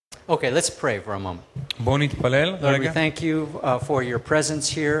Okay, let's pray for a moment. בואו נתפלל Lord, we רגע. thank you for your presence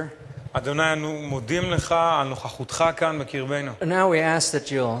here. אדוני, אנו מודים לך על נוכחותך כאן בקרבנו. And now we ask that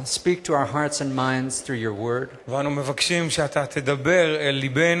you'll speak to our hearts and minds through your word. ואנו מבקשים שאתה תדבר אל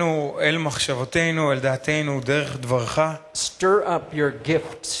ליבנו, אל מחשבותינו, אל דעתנו, דרך דברך. Stir up your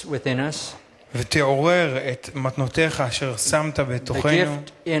gifts within us. ותעורר את מתנותיך אשר שמת The בתוכנו.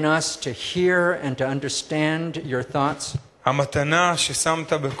 gift in us to hear and to understand your thoughts. המתנה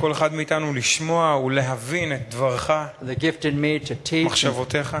ששמת בכל אחד מאיתנו לשמוע ולהבין את דברך, The gift in me to teach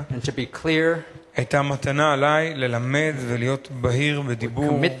מחשבותיך. and to be clear. את המתנה עליי ללמד ולהיות בהיר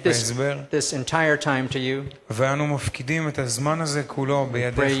בדיבור Commit והסבר. this entire time to you. ואנו מפקידים את הזמן הזה כולו Pray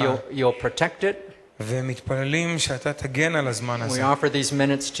בידיך. you'll protect it. ומתפללים שאתה תגן על הזמן We הזה. offer these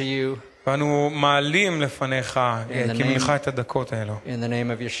minutes to you ואנו מעלים לפניך כמנך את הדקות האלו. in the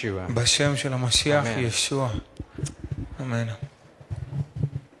name of Yeshua. בשם של המשיח Amen. ישוע. אמן.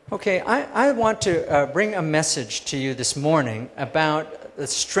 Okay, I want to bring a message to you this morning about the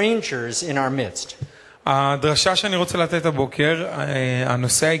strangers in our midst. הדרשה שאני רוצה לתת הבוקר,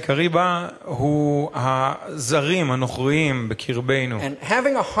 הנושא העיקרי בה הוא הזרים הנוכריים בקרבנו. And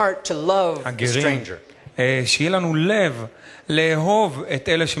having a heart to love the הגרים. stranger. שיהיה לנו לב לאהוב את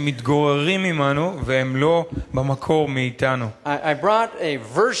אלה שמתגוררים עמנו והם לא במקור מאיתנו. I brought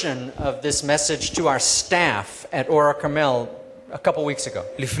a version of this message to our staff at Ora Carmel a couple weeks ago.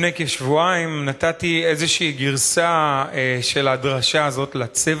 לפני כשבועיים נתתי איזושהי גרסה של הדרשה הזאת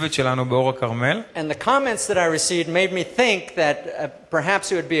לצוות שלנו באור הכרמל. And the comments that I received made me think that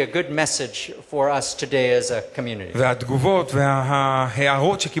perhaps it would be a good message for us today as a community. והתגובות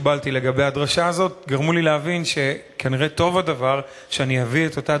וההערות שקיבלתי לגבי הדרשה הזאת גרמו לי להבין שכנראה טוב הדבר שאני אביא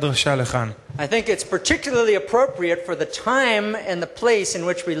את אותה דרשה לכאן. I think it's particularly appropriate for the time and the place in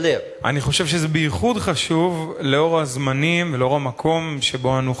which we live. אני חושב שזה בייחוד חשוב לאור הזמנים ולאור המקום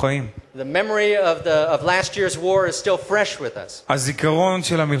שבו אנו חיים. The memory of last year's war is still fresh with us. הזיכרון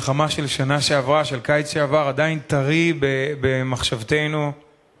של המלחמה של שנה שעברה, של קיץ שעבר, עדיין טרי במחשבתנו.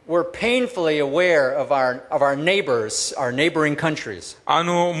 We're painfully aware of our neighbors, our neighboring countries.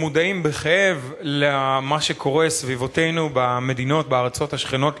 אנו מודעים בכאב למה שקורה סביבותינו במדינות, בארצות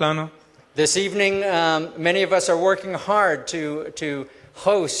השכנות לנו. This evening, many of us are working hard to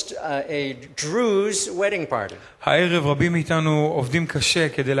host a Druze wedding party. הערב רבים מאיתנו עובדים קשה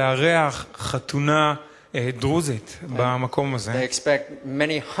כדי לארח חתונה דרוזית במקום הזה. They expect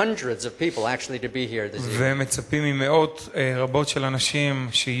many hundreds of people actually to be here this evening. ומצפים ממאות רבות של אנשים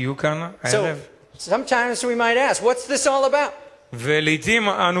שיהיו כאן הערב. So sometimes we might ask, what's this all about? ולעיתים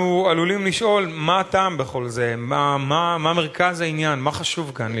אנו עלולים לשאול מה הטעם בכל זה, מה מרכז העניין, מה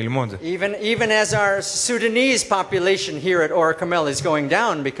חשוב כאן ללמוד. Even as our Sudanese population here at Ora Carmel is going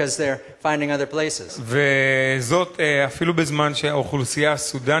down because they're finding other places. וזאת אפילו בזמן שהאוכלוסייה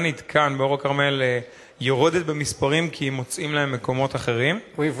הסודנית כאן באור הכרמל יורדת במספרים כי מוצאים להם מקומות אחרים.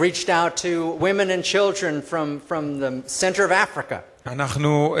 We've reached out to women and children from the center of Africa.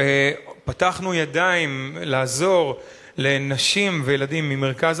 אנחנו פתחנו ידיים לעזור לנשים וילדים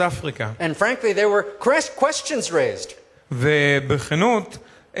ממרכז אפריקה. And frankly, there were questions raised. ובכנות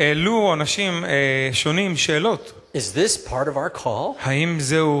העלו אנשים שונים שאלות. Is this part of our call? האם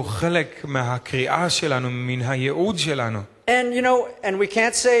זהו חלק מהקריאה שלנו, מן הייעוד שלנו? And and we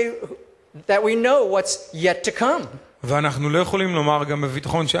can't say that we know what's yet to come. ואנחנו לא יכולים לומר גם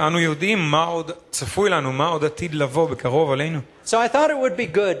בביטחון שאנו יודעים מה עוד צפוי לנו, מה עוד עתיד לבוא בקרוב עלינו. So I thought it would be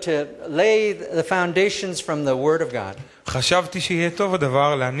good to lay the foundations from the Word of God. חשבתי שיהיה טוב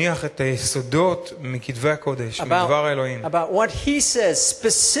הדבר להניח את היסודות מכתבי הקודש, מדבר האלוהים. About what he says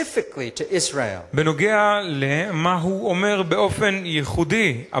specifically to Israel. בנוגע למה הוא אומר באופן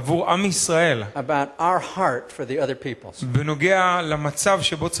ייחודי עבור עם ישראל. About our heart for the other peoples. בנוגע למצב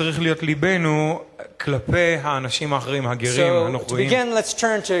שבו צריך להיות ליבנו כלפי האנשים האחרים, הגרים, So to הנוכריים. begin, let's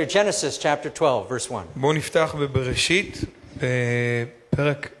turn to Genesis chapter 12, verse 1. בואו נפתח בבראשית,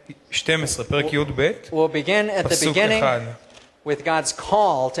 בפרק 12, פרק י"ב, We'll begin at the פסוק beginning 1. with God's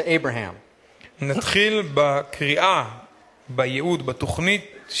call to Abraham. נתחיל בקריאה, בייעוד, בתוכנית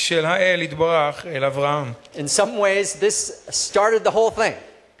של האל יתברך אל אברהם. In some ways, this started the whole thing.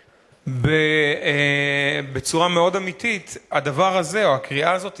 בצורה מאוד אמיתית, הדבר הזה, או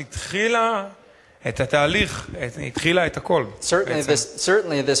הקריאה הזאת, התחילה את התהליך, התחילה את הכל.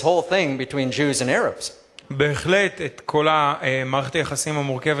 Certainly this whole thing between Jews and Arabs. בהחלט את כל מערכת היחסים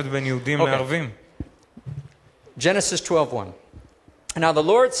המורכבת בין יהודים לערבים. Genesis 12:1. Now the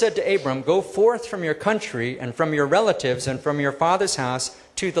Lord said to Abram, go forth from your country and from your relatives and from your father's house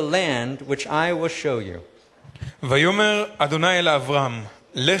to the land which I will show you. ויאמר אדוני אל אברהם,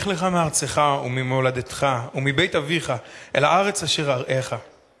 לך לך מארצך וממולדתך ומבית אביך אל הארץ אשר אראך.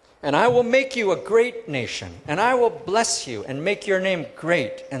 And I will make you a great nation, and I will bless you and make your name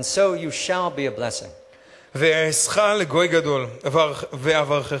great, and so you shall be a blessing. ואעשך לגוי גדול,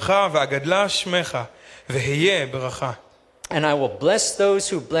 ואברכך ואגדלה שמך, והיה ברכה. And I will bless those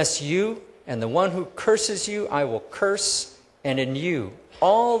who bless you, and the one who curses you I will curse, and in you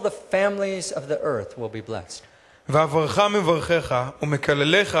all the families of the earth will be blessed. ואברך מברכך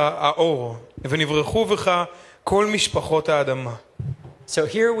ומקלליך האור, ונברכו בך כל משפחות האדמה. So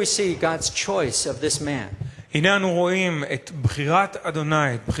here we see God's choice of this man. הנה אנו רואים את בחירת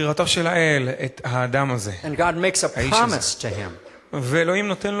אדוני, את בחירתו של האל, את האדם הזה. And God makes a promise to him. ואלוהים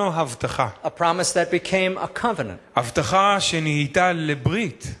נותן לו הבטחה. A promise that became a covenant. הבטחה שנהייתה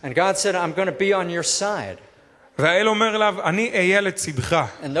לברית. And God said, I'm going to be on your side. והאל אומר אליו, אני אהיה לצדך.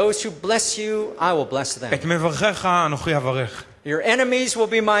 And those who bless you, I will bless them. את מברכך אנוכי אברך. Your enemies will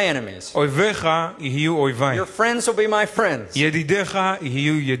be my enemies. אויביך יהיו אויביי. Your friends will be my friends. ידידיך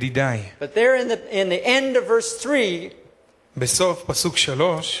יהיו ידידיי. But there in the end of verse 3, בסוף פסוק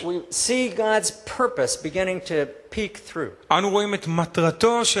 3, we see God's purpose beginning to peek through. אנו רואים את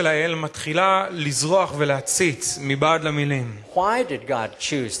מטרתו של האל מתחילה לזרוח ולהציץ מבעד למילים. Why did God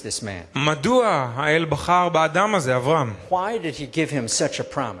choose this man? מדוע האל בחר באדם הזה, אברהם? Why did he give him such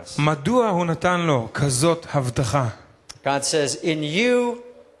a promise? מדוע הוא נתן לו כזאת הבטחה? God says, in you,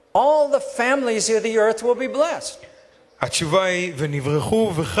 all the families of the earth will be blessed. התשובה היא,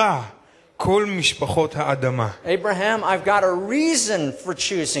 ונברכו בך כל משפחות האדמה. Abraham, I've got a reason for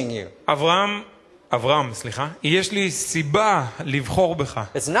choosing you. אברהם, יש לי סיבה לבחור בך.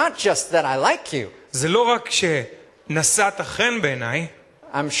 It's not just that I like you. זה לא רק שנשאת חן בעיניי.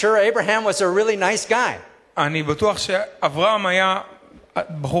 I'm sure Abraham was a really nice guy. אני בטוח שאברהם היה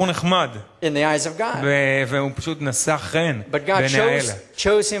בחור נחמד. In the eyes of God. והוא פשוט נשא חן But God בעיני האלה.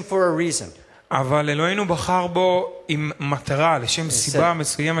 chose him for a reason. אבל אלוהינו בחר בו עם מטרה, לשם סיבה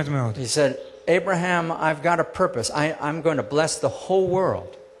מסוימת מאוד. He said, Abraham, I've got a purpose. I'm going to bless the whole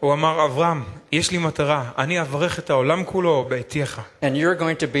world. הוא אמר, אברהם, יש לי מטרה, אני אברך את העולם כולו בעתיך. And you're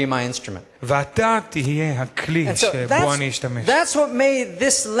going to be my instrument. ואתה תהיה הכלי שבו אני אשתמש. That's what made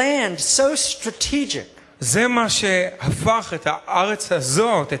this land so strategic. זה מה שהפך את הארץ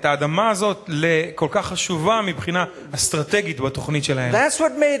הזאת, את האדמה הזאת, לכל כך חשובה מבחינה אסטרטגית בתוכנית שלהם. That's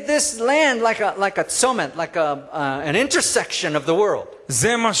what made this land like a summit, like an intersection of the world.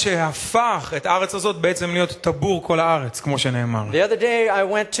 זה מה שהפך את הארץ הזאת בעצם להיות טבור כל הארץ, כמו שנאמר. The other day I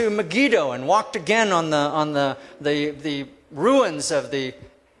went to Megiddo and walked again on the ruins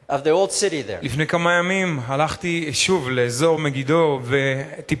of the old city there. לפני כמה ימים הלכתי שוב לאזור מגידו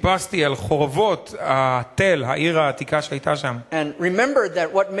וטיפסתי על חורבות התל, העיר העתיקה שהייתה שם. And remembered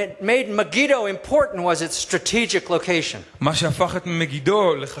that what made Megiddo important was its strategic location. מה שהפך את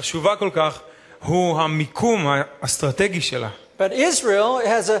מגידו לחשובה כל כך הוא המיקום האסטרטגי שלה. But Israel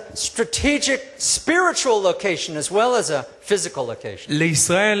has a strategic spiritual location as well as a physical location.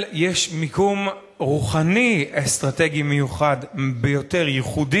 לישראל יש מיקום רוחני אסטרטגי מיוחד ביותר,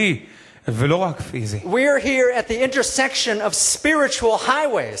 ייחודי ולא רק פיזי. We're here at the intersection of spiritual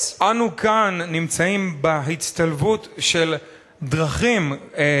highways. אנו כאן נמצאים בהצטלבות של דרכים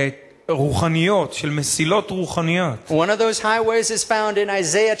רוחניות, של מסילות רוחניות. One of those highways is found in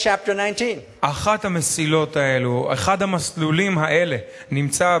Isaiah chapter 19. אחת המסילות האלו, אחד המסלולים האלה,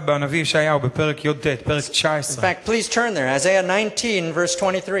 נמצא בנביא ישעיהו בפרק י"ט, פרק 19. In fact, please turn there. Isaiah 19 verse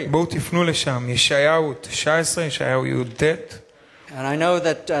 23. בואו תפנו לשם, ישעיהו 19, ישעיהו י"ט. And I know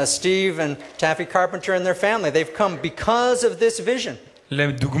that Steve and Taffy Carpenter and their family, they've come because of this vision.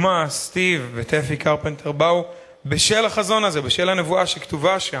 לדוגמה, סטיב וטפי קרפנטר באו בשל החזון הזה, בשל הנבואה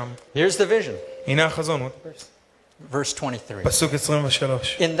שכתובה שם. Here's the vision. הנה החזון. Verse 23. פסוק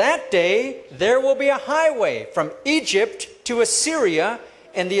 23. In that day there will be a highway from Egypt to Assyria,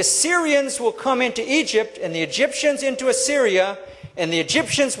 and the Assyrians will come into Egypt, and the Egyptians into Assyria, and the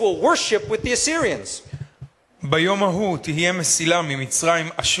Egyptians will worship with the Assyrians. ביום ההוא תהיה מסילה ממצרים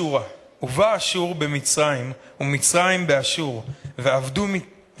אשורה, ובא אשור במצרים, ומצרים באשור,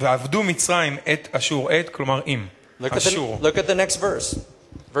 ועבדו מצרים את אשור, את כלומר עם. אשור. Look at the next verse.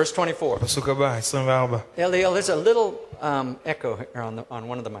 Verse 24. פסוק הבא, 24. Eliel, there's a little echo here on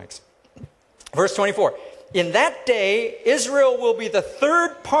one of the mics. Verse 24. In that day, Israel will be the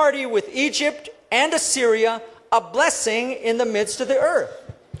third party with Egypt and Assyria, a blessing in the midst of the earth.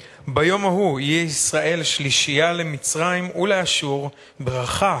 ביום ההוא יהיה ישראל שלישייה למצרים ולאשור,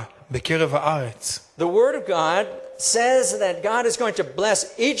 ברכה בקרב הארץ. The word of God says that God is going to bless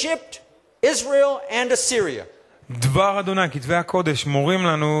Egypt, Israel, and Assyria. דבר אדוני, כתבי הקודש, מורים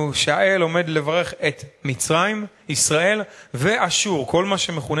לנו שהאל עומד לברך את מצרים, ישראל ואשור, כל מה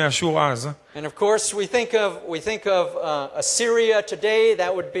שמכונה אשור אז. And of course we think of Assyria today.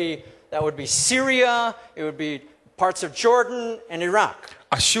 That would be Syria. It would be parts of Jordan and Iraq.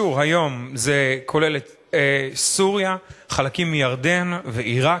 אשור היום זה כולל את סוריה, חלקים מירדן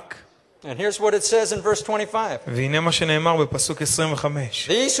ועיראק. And here's what it says in verse 25. והנה מה שנאמר בפסוק 25.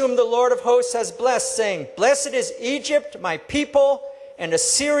 These whom the Lord of hosts has blessed, saying, Blessed is Egypt, my people, and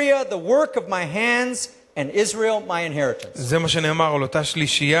Assyria, the work of my hands, and Israel, my inheritance. זה מה שנאמר על אותה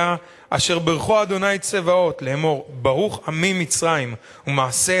שלישייה, אשר ברכו אדוני צבאות, לאמור, ברוך עמי מצרים,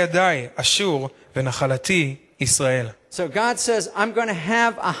 ומעשה ידיי, אשור, ונחלתי ישראל. So God says, I'm going to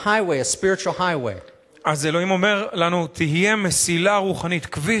have a highway, a spiritual highway. אז אלוהים אומר לנו, תהיה מסילה רוחנית,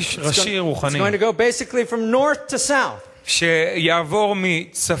 כביש ראשי רוחני. It's going to go basically from north to south. שיעבור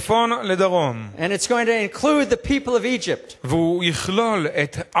מצפון לדרום. And it's going to include the people of Egypt. והוא יכלול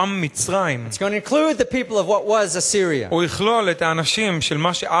את עם מצרים. It's going to include the people of what was Assyria. הוא יכלול את האנשים של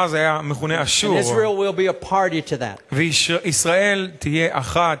מה שאז היה מכונה אשור. And Israel will be a party to that. וישראל תהיה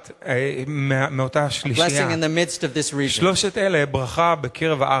אחת מאותה שלישייה. Blessing in the midst of this region. שלושת אלה ברכה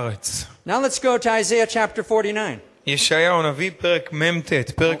בקרב הארץ. Now let's go to Isaiah chapter 49. ישעיהו הנביא פרק מ"ט,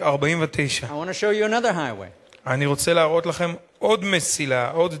 פרק 49. I want to show you another highway. אני רוצה להראות לכם עוד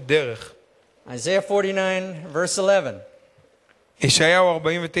מסילה, עוד דרך. Isaiah 49 verse 11. ישעיהו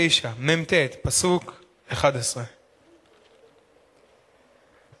 49, מ"ט, פסוק 11.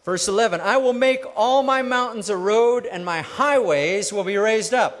 Verse 11, I will make all my mountains a road and my highways will be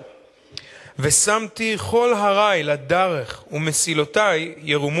raised up. ושמתי כל הרי לדרך ומסילותיי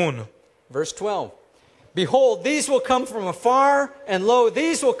ירומון. Verse 12, Behold, these will come from afar, and lo,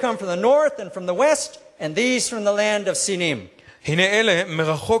 these will come from the north and from the west, and these from the land of Sinim. הנה אלה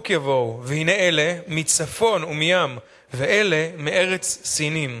מרחוק יבואו, והנה אלה מצפון ומים, ואלה מארץ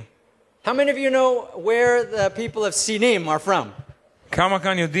סינים. How many of you know where the people of Sinim are from? כמה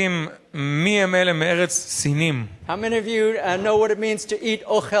כאן יודעים מי הם אלה מארץ סינים? How many of you know what it means to eat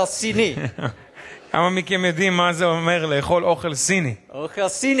ochel sini? כמה מכם יודעים מה זה אומר לאכול אוכל סיני? Ochel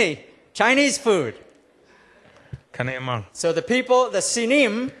sini, Chinese food. כנאמר. So the people, the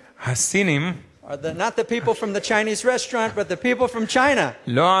Sinim, הסינים, are not the people from the Chinese restaurant, but the people from China.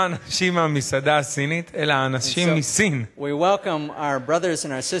 לא האנשים מהמסעדה הסינית, אלא האנשים מסין. We welcome our brothers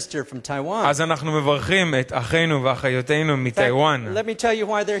and our sister from Taiwan. אז אנחנו מברכים את אחינו ואחיותינו מטייוואן. Let me tell you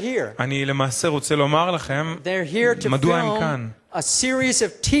why they're here. אני למעשה רוצה לומר לכם They're here to מדוע הם כאן. film a series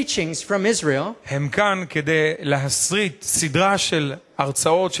of teachings from Israel. הם כאן כדי להסריט סדרה של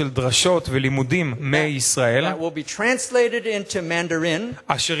הרצאות של דרשות ולימודים מישראל, That will be translated into Mandarin.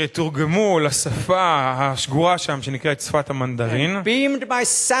 אשר יתורגמו לשפה השגורה שם שנקראת שפת המנדרין, Beamed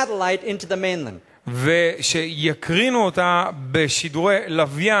by satellite into the mainland. ושיקרינו אותה בשידורי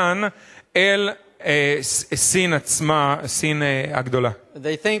לוויין אל סין עצמה, סין הגדולה.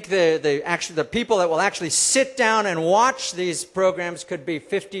 They think the people that will actually sit down and watch these programs could be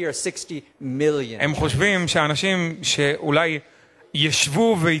 50 or 60 million. הם חושבים שאנשים שאולי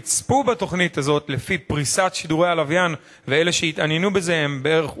ישבו ויצפו בתוכנית הזאת לפי פריסת שידורי הלוויין, ואלה שהתעניינו בזה הם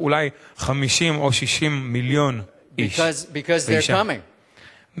בערך אולי 50 או 60 מיליון איש. Because they're coming.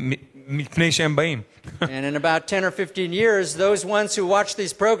 מפני שהם באים. And in about 10 or 15 years, those ones who watch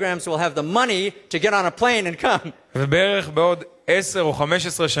these programs will have the money to get on a plane and come. ובערך בעוד 10 או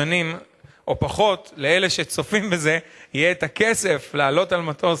 15 שנים או פחות, לאלה שצופים בזה, יהיה את הכסף לעלות על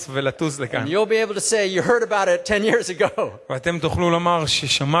מטוס ולטוס לכאן. And you'll be able to say, you heard about it 10 years ago. ואתם תוכלו לומר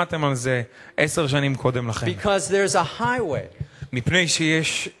ששמעתם על זה 10 שנים קודם לכן. Because there's a highway מפני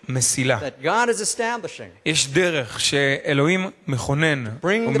שיש מסילה. that God is establishing. יש דרך שאלוהים מכונן Bring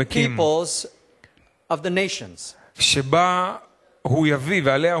the ומקים, peoples of the nations שבה הוא יביא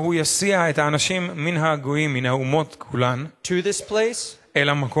ועליה הוא יסיע את האנשים מן הגויים, מן האומות כולן, to this place, אל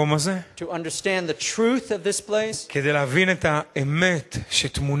המקום הזה, to understand the truth of this place, כדי להבין את האמת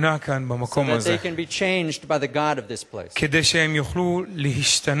שתמונה כאן so במקום that הזה, they can be changed by the God of this place. כדי שהם יוכלו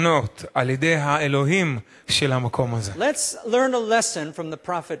להשתנות על ידי האלוהים של המקום הזה. Let's learn a lesson from the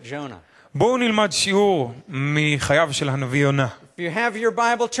prophet Jonah. בואו נלמד שיעור מחייו של הנביא יונה. If you have your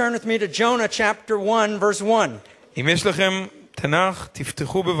Bible, turn with me to Jonah chapter 1, verse 1. אם יש לכם תנ"ך,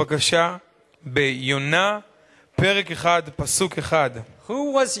 תפתחו בבקשה ביונה, פרק 1, פסוק 1. Who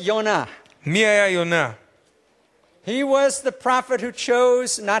was Jonah? מי היה יונה? He was the prophet who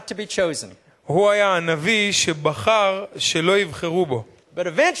chose not to be chosen. הוא היה הנביא שבחר שלא יבחרו בו. But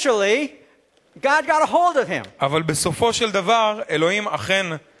eventually, God got a hold of him. אבל בסופו של דבר, אלוהים אכן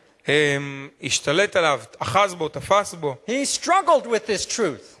השתלט עליו, אחז בו, תפס בו. He struggled with this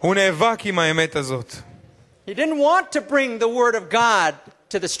truth. הוא נאבק עם האמת הזאת. He didn't want to bring the word of God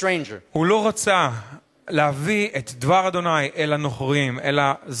to the stranger. הוא לא רצה להביא את דבר אדוני אל הנוכרים, אל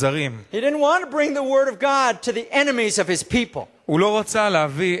הזרים. He didn't want to bring the word of God to the enemies of his people. הוא לא רצה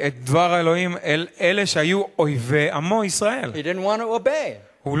להביא את דבר האלוהים אל אלה שהיו אויבי עמו ישראל. He didn't want to obey.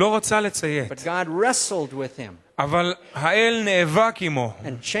 הוא לא רצה לציית. But God wrestled with him אבל האל נאבק עמו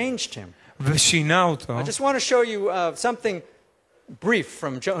and changed him. ושינה אותו. I just want to show you something brief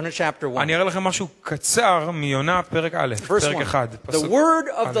from Jonah chapter 1. אני אראה לכם משהו קצר מיונה פרק א', Verse פרק 1. 1. The word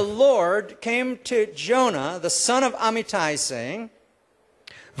of the Lord came to Jonah, the son of Amittai, saying,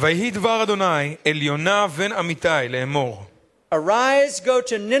 ויהי דבר אדוני אל יונה בן אמיתי לאמור. Arise, go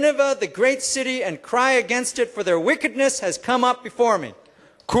to Nineveh, the great city, and cry against it, for their wickedness has come up before me.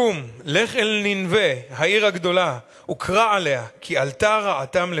 קום, לך אל נינווה, העיר הגדולה, וקרא עליה, כי עלתה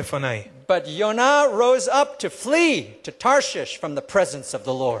רעתם לפניי. But Jonah rose up to flee to Tarshish from the presence of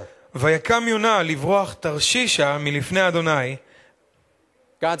the Lord. ויקם יונה לברוח תרשישה מלפני אדוני.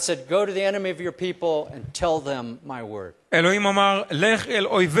 God said, go to the enemy of your people and tell them my word. אלוהים אמר, לך אל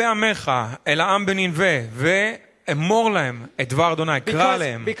אויבי עמך, אל העם בנינווה, ואמור להם את דבר אדוני, קרא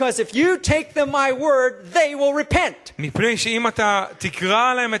עליהם. Because if you take them my word, they will repent. מפני שאם אתה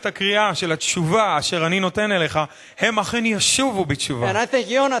תקרא עליהם את הקריאה של התשובה אשר אני נותן אליך, הם אכן ישובו בתשובה. And I think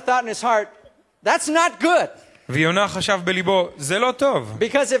Jonah thought in his heart, that's not good. ויונה חשב בליבו, זה לא טוב.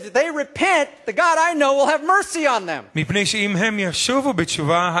 Because if they repent, the God I know will have mercy on them. מפני שאם הם ישובו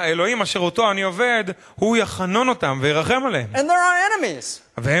בתשובה, האלוהים אשר אותו אני עובד, הוא יחנון אותם וירחם עליהם. And they're our enemies.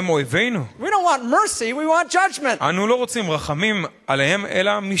 והם אויבינו. We don't want mercy, we want judgment. אנו לא רוצים רחמים עליהם,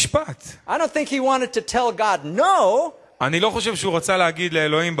 אלא משפט. I don't think he wanted to tell God no. אני לא חושב שהוא רצה להגיד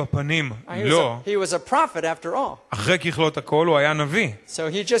לאלוהים בפנים, לא. He was a prophet after all. אחרי ככלות הכל הוא היה נביא. So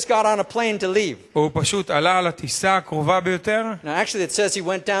he just got on a plane to leave. הוא פשוט עלה על הטיסה הקרובה ביותר. Now actually it says he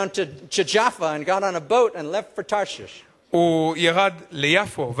went down to Jaffa and got on a boat and left for Tarshish. הוא ירד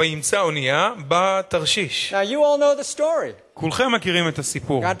ליפו וימצא אונייה בתרשיש. Now you all know the story. כולכם מכירים את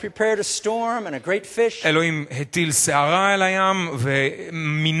הסיפור. God prepared a storm and a great fish. אלוהים הטיל סערה אל הים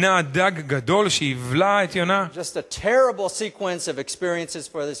ומינה דג גדול שהבלע את יונה. Just a terrible sequence of experiences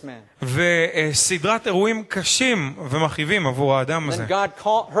for this man. וסדרת אירועים קשים ומכאיבים עבור האדם הזה. Then God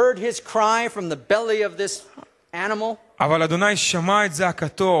heard his cry from the belly of this animal. אבל אדוני שמע את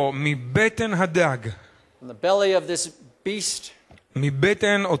זעקתו מבטן הדג. From the belly of this beast.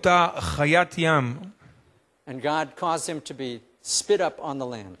 מבטן אותה חיית ים. And God caused him to be spit up on the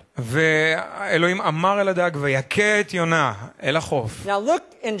land. ואלוהים אמר אל הדג ויכה את יונה אל החוף. Now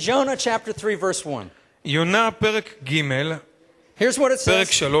look in Jonah chapter 3 verse 1. יונה פרק ג' Here's what it פרק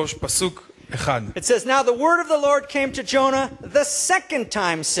says. 3 פסוק 1. It says, Now the word of the Lord came to Jonah the second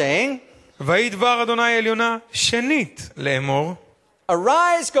time, saying, ויהי דבר אדוני אל יונה שנית לאמור.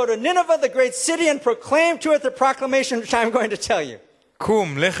 Arise, go to Nineveh, the great city, and proclaim to it the proclamation which I'm going to tell you.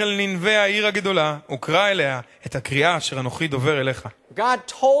 קום, לך אל נינווה העיר הגדולה, וקרא אליה את הקריאה אשר אנוכי דובר אליך. God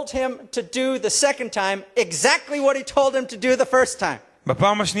told him to do the second time exactly what he told him to do the first time.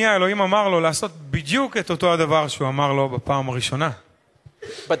 בפעם השנייה אלוהים אמר לו לעשות בדיוק את אותו הדבר שהוא אמר לו בפעם הראשונה.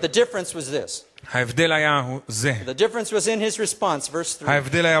 But the difference was this. ההבדל היה זה. The difference was in his response, verse 3.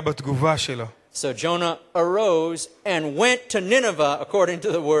 ההבדל היה בתגובה שלו. So Jonah arose and went to Nineveh according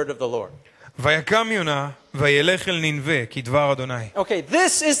to the word of the Lord. ויקם יונה וילך אל נינווה כדבר אדוני. Okay,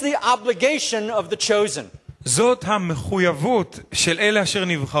 this is the obligation of the chosen. זאת המחויבות של אלה אשר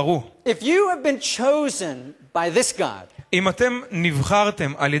נבחרו. If you have been chosen by this God, אם אתם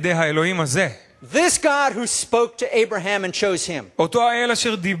נבחרתם על ידי האלוהים הזה, this God who spoke to Abraham and chose him, אותו האל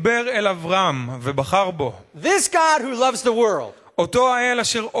אשר דיבר אל אברהם ובחר בו, this God who loves the world, אותו האל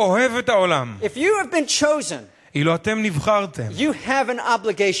אשר אוהב את העולם, if you have been chosen, אילו אתם נבחרתם, you have an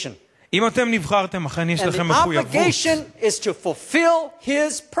obligation. אם אתם נבחרתם, אכן יש And לכם the מחויבות. obligation is to fulfill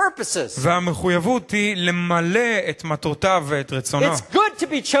his purposes. והמחויבות היא למלא את מטרותיו ואת רצונו. It's good to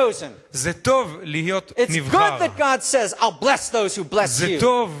be chosen. זה טוב להיות It's נבחר. good that God says, I'll bless those who bless זה you.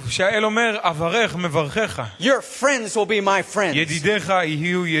 טוב שהאל אומר, אברך מברכך. Your friends will be my friends. ידידיך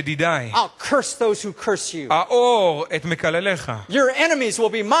יהיו ידידיי. I'll curse those who curse you. האור את מקלליך. Your enemies will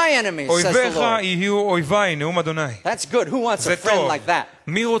be my enemies, says the אויביך Lord. יהיו אויביי, נאום אדוני. That's good. Who wants זה a friend טוב. like that?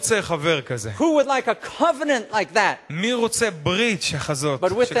 מי רוצה חבר כזה? Who would like a covenant like that? מי רוצה ברית שכזאת?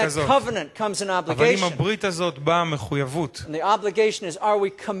 But with that covenant comes an אבל עם obligation. הברית הזאת באה מחויבות. And the obligation is, are we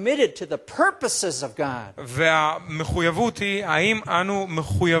committed to the purposes of God? והמחויבות היא, האם אנו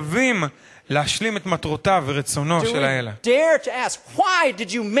מחויבים להשלים את מטרותיו ורצונו Do של האל? we dare to ask, why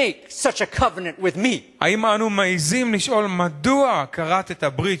did you make such a covenant with me? האם אנו מעיזים לשאול מדוע קראת את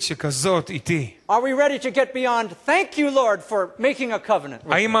הברית שכזאת איתי? Are we ready to get beyond, thank you, Lord, for making a covenant with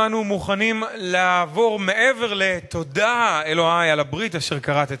me? האם אנו מוכנים לעבור מעבר לתודה אלוהי על הברית אשר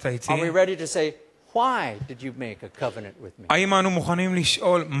כרתת איתי? Are we ready to say, why did you make a covenant with me? האם אנו מוכנים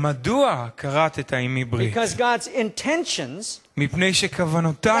לשאול מדוע כרתת עימי ברית? Because God's intentions, מפני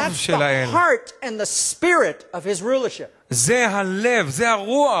שכוונותיו that's של the האל, heart and the spirit of his rulership. זה הלב, זה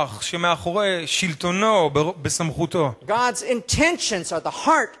הרוח שמאחורי שלטונו בסמכותו. God's intentions are the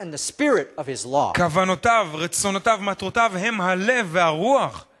heart and the spirit of his law. כוונותיו, רצונותיו, מטרותיו הם הלב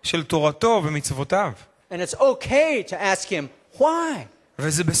והרוח של תורתו ומצוותיו. And it's okay to ask him, why?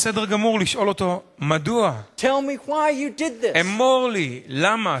 וזה בסדר גמור לשאול אותו, מדוע? Tell me why you did this. אמור לי,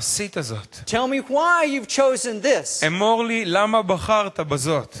 למה עשית זאת? Tell me why you've chosen this. אמור לי, למה בחרת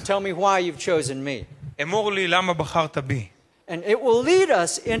בזאת? Tell me why you've chosen me. אמור לי, למה בחרת בי? And it will lead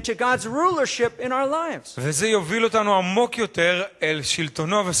us into God's rulership in our lives. וזה יוביל אותנו עמוק יותר אל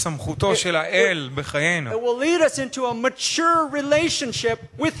שלטונו וסמכותו של האל בחיינו. It will lead us into a mature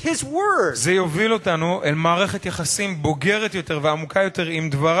relationship with his word. זה יוביל אותנו אל מערכת יחסים בוגרת יותר ועמוקה יותר עם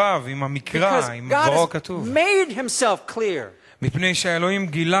דבריו, עם המקרא, עם דברו הכתוב. God has made himself clear. מפני שהאלוהים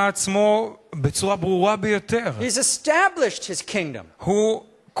גילה עצמו בצורה ברורה ביותר. He's established his kingdom. הוא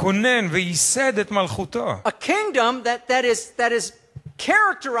כונן וייסד את מלכותו. A kingdom that is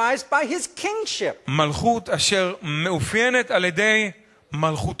characterized by his kingship. מלכות אשר מאופיינת על ידי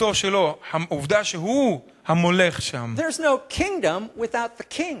מלכותו שלו, העובדה שהוא המולך שם. There's no kingdom without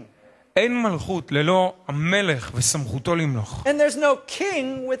the king. אין מלכות ללא המלך וסמכותו למלוך. And there's no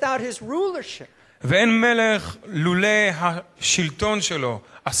king without his rulership. ואין מלך לולא השלטון שלו,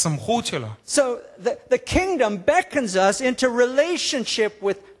 הסמכות שלו. So the kingdom beckons us into relationship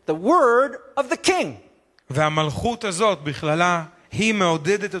with the word of the king. והמלכות הזאת בכללה היא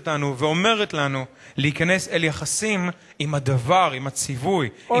מעודדת אותנו ואומרת לנו להיכנס אל יחסים עם הדבר, עם הציווי,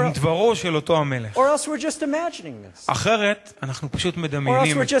 עם דברו של אותו המלך. Or else we're just imagining this. אחרת אנחנו פשוט Or else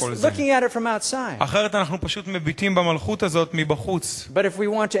מדמיינים we're את just כל זה. looking at it from outside. אחרת אנחנו פשוט מביטים במלכות הזאת מבחוץ. But if we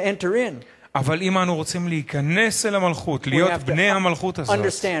want to enter in, אבל אם אנו רוצים להיכנס אל המלכות, להיות בני המלכות הזאת,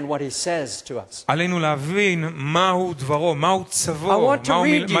 understand what he says to us. עלינו להבין מהו דברו, מהו צוו,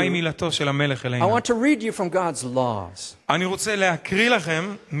 מהי מילתו של המלך I אלינו. want to read you from God's laws. אני רוצה להקריא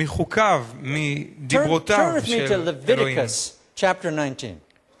לכם מחוקיו, Turn מדברותיו with me to של אלוהים. Leviticus chapter 19.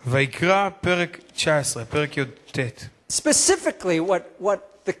 ויקרא פרק 19, פרק י"ט. Specifically what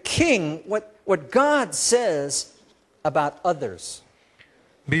the king, what God says about others.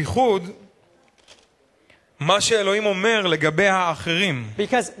 בייחוד מה שאלוהים אומר לגבי האחרים.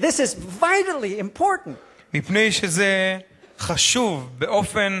 Because this is vitally important. מפני שזה חשוב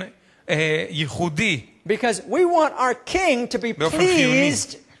באופן ייחודי. Because we want our king to be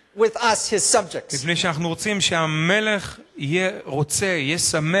pleased with us, his subjects. מפני שאנחנו רוצים שהמלך יהיה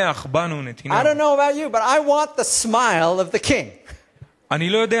שמח בנו נתיניו. I don't know about you, but I want the smile of the king. אני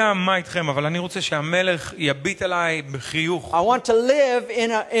לא יודע מה איתכם, אבל אני רוצה שהמלך יביט עליי בחיוך. I want to live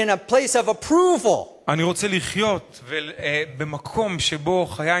in a place of approval. אני רוצה לחיות במקום שבו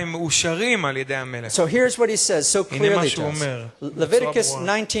חיי מאושרים על ידי המלך. So here's what he says so clearly to us. Leviticus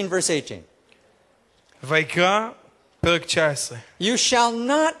 19 verse 18. ויקרא פרק 19. You shall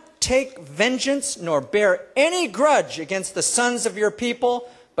not take vengeance nor bear any grudge against the sons of your people,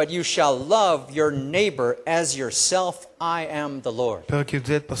 but you shall love your neighbor as yourself. I am the Lord. פרק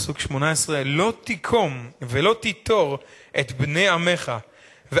י"ז פסוק 18. לא תיקום ולא תיטור את בני עמך,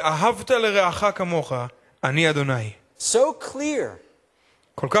 ואהבת לרעך כמוך, אני אדוני. So clear.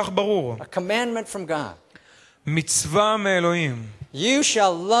 כל כך ברור. A commandment from God. מצווה מאלוהים. You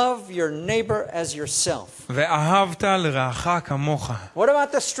shall love your neighbor as yourself. ואהבת לרעך כמוך. What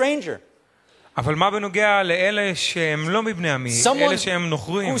about the stranger? אבל מה בנוגע לאלה שהם לא מבני עמי, אלה שהם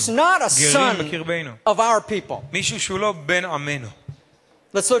נוכרים, גרים בקרבנו, of our people? מישהו שהוא לא בן עמנו.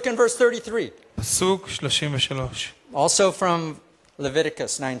 Let's look in verse 33. פסוק 33. Also from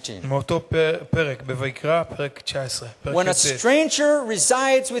Leviticus 19. מאותו פרק, בויקרא, פרק 19. When a stranger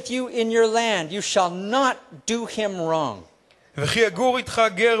resides with you in your land, you shall not do him wrong. וכי יגור איתך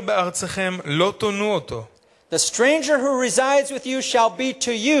גר בארצכם, לא תונו אותו. The stranger who resides with you shall be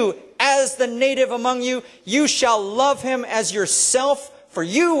to you as the native among you. You shall love him as yourself, for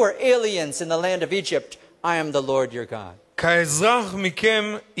you were aliens in the land of Egypt. I am the Lord your God. כאזרח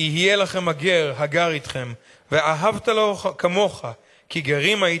מכם יהיה לכם הגר, הגר איתכם, ואהבת לו כמוך, כי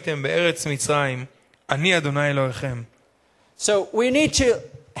גרים הייתם בארץ מצרים, אני אדוני אלוהיכם. So we need to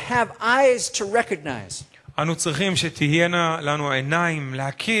have eyes to recognize. אנו צריכים שתהיינה לנו עיניים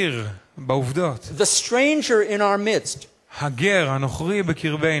להכיר בעובדות. The stranger in our midst, הגר הנוכרי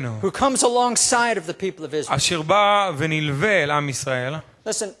בקרבנו, who comes alongside of the people of Israel. אשר בא ונלווה אל עם ישראל.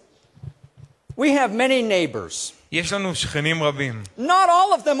 Listen, We have many neighbors. יש לנו שכנים רבים. Not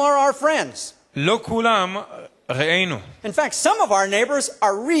all of them are our friends. לא כולם רעינו. In fact, some of our neighbors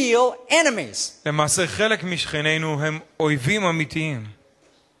are real enemies. למעשה חלק משכנינו הם אויבים אמיתיים.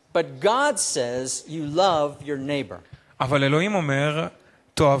 But God says you love your neighbor. אבל אלוהים אומר,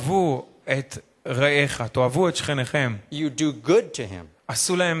 תאהבו את רעיך, תאהבו את שכניכם. You do good to him.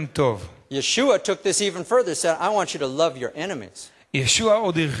 עשו להם טוב. Yeshua took this even further, said, I want you to love your enemies. ישוע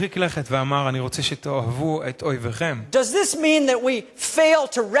עוד הרחיק לכת ואמר, אני רוצה שתאהבו את אויביכם. Does this mean that we fail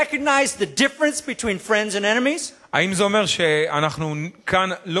to recognize the difference between friends and enemies? האם זה אומר שאנחנו כאן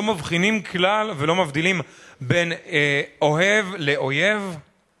לא מבחינים כלל ולא מבדילים בין אוהב לאויב?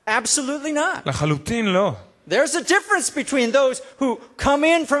 Absolutely not. לחלוטין לא. There's a difference between those who come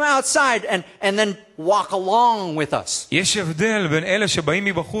in from outside and then walk along with us. יש הבדל בין אלה שבאים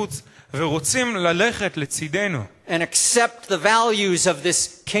מבחוץ ורוצים ללכת לצידנו. And accept the values of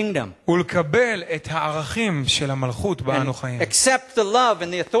this kingdom. ולקבל את הערכים של המלכות בה אנו חיים. Accept the love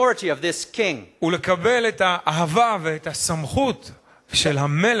and the authority of this king. ולקבל את האהבה ואת הסמכות של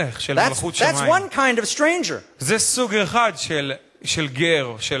המלך של מלכות שמיים. That's one kind of stranger. זה סוג אחד של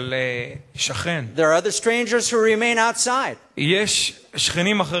גר, של שכן. There are other strangers who remain outside. יש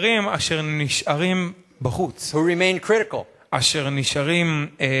שכנים אחרים אשר נשארים בחוץ. Who remain critical. אשר נשארים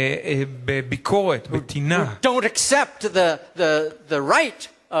בביקורת, בטינה. Who don't accept the right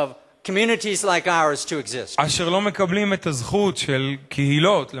of communities like ours to exist. אשר לא מקבלים את הזכות של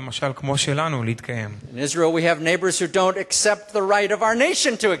קהילות, למשל כמו שלנו, להתקיים. In Israel we have neighbors who don't accept the right of our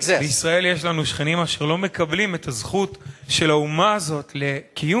nation to exist. בישראל יש לנו שכנים אשר לא מקבלים את הזכות של האומה הזאת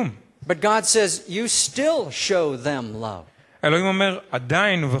לקיום. But God says you still show them love. אלוהים אומר,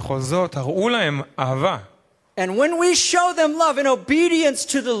 עדיין ובכל זאת, הראו להם אהבה. And when we show them love in obedience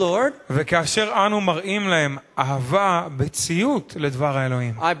to the Lord, וכאשר אנו מראים להם אהבה בציות לדבר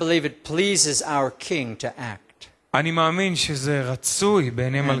האלוהים, I believe it pleases our king to act. אני מאמין שזה רצוי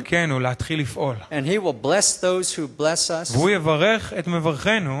בעיני מלכנו להתחיל לפעול. And he will bless those who bless us, והוא יברך את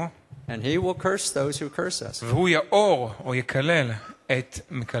מברכנו, and he will curse those who curse us. והוא יאור או יקלל את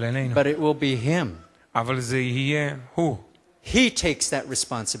מקללינו. But it will be him. אבל זה יהיה הוא. He takes that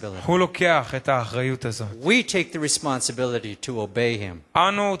responsibility. הוא לוקח את האחריות הזאת. We take the responsibility to obey him.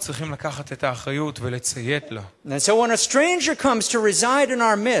 אנו צריכים לקחת את האחריות ולציית לו. And so when a stranger comes to reside in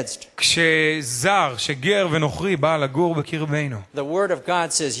our midst, כשזר, שגר ונוכרי בא לגור בקרבנו, the word of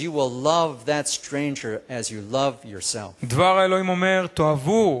God says you will love that stranger as you love yourself. דבר האלוהים אומר,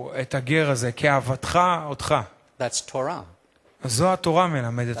 תאהבו את הגר הזה כאהבתך אותך. That's Torah. זו התורה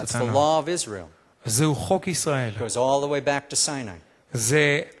מלמדת That's the אותנו. law of Israel. זהו חוק ישראל. It goes all the way back to Sinai.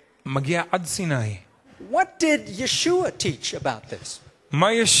 זה מגיע עד סיני. What did Yeshua teach about this?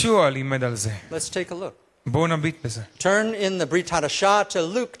 מה ישוע לימד על זה? Let's take a look. בואו נביט בזה. Turn in the Brit Hadashah to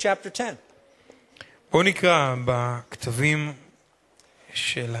Luke chapter 10. בואו נקרא בכתבים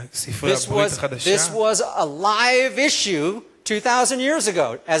של ספרי הברית החדשה. This was a live issue 2,000 years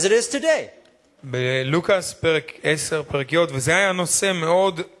ago, as it is today. בלוקאס פרק 10, פרק י', וזה היה נושא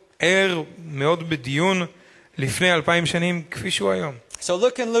מאוד ער, מאוד בדיון לפני 2000 שנים, כפי שהוא היום. So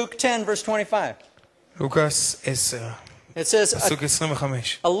look in Luke 10, verse 25. לוקאס 10, It says, פסוק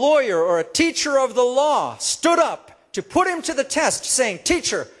 25. a lawyer or a teacher of the law stood up to put him to the test, saying,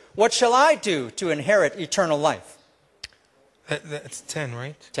 Teacher, what shall I do to inherit eternal life? That's 10,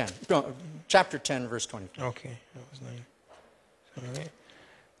 right? 10. No, chapter 10, verse 25. Okay, that was 9.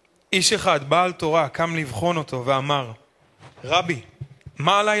 איש אחד, בעל תורה, קם לבחון אותו ואמר, רבי,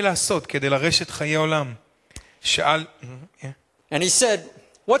 מה עליי לעשות כדי לרשת חיי עולם? שאל... And he said,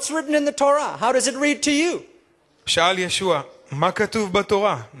 what's written in the Torah? How does it read to you? שאל ישוע, מה כתוב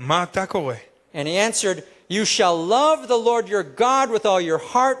בתורה? מה אתה קורא? And he answered, you shall love the Lord your God with all your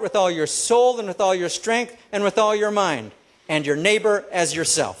heart, with all your soul, and with all your strength, and with all your mind, and your neighbor as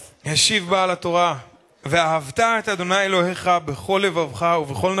yourself. השיב בעל התורה, ואהבת את אדוני אלוהיך בכל לבבך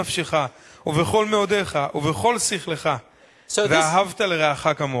ובכל נפשך ובכל מאודיך ובכל שכלך ואהבת לרעך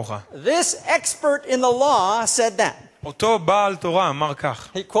כמוך. This expert in the law said that. אותו בעל תורה אמר כך.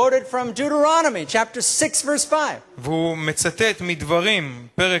 He quoted from Deuteronomy chapter 6 verse 5. והוא מצטט מדברים,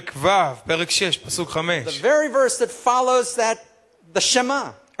 פרק ו', פרק 6, פסוק 5. The very verse that follows that, the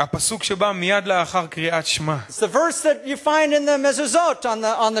Shema. הפסוק שבא מיד לאחר קריאת שמע. It's the verse that you find in the mezuzot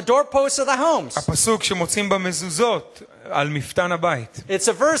on the doorposts of the homes. הפסוק שמוצאים במזוזות על מפתן הבית. It's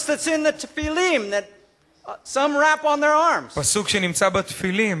a verse that's in the tefillim that some wrap on their arms. פסוק שנמצא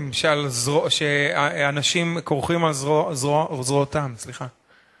בתפילים שאנשים כורכים על זרועותם, סליחה.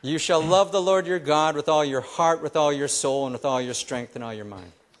 You shall love the Lord your God with all your heart, with all your soul, and with all your strength and all your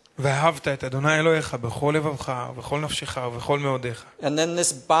mind. ואהבת את אדוני אלוהיך בכל לבבך ובכל נפשך ובכל מאודיך. And then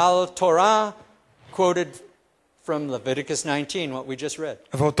this Baal Torah quoted from Leviticus 19, what we just read.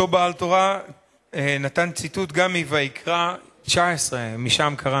 ואותו בעל תורה נתן ציטוט גם מויקרא 19,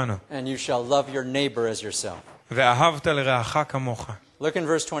 משם קראנו. And you shall love your neighbor as yourself. ואהבת לרעך כמוך. Look in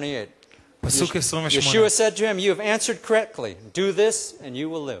verse 28. פסוק 28. Yeshua said to him, you have answered correctly. Do this and you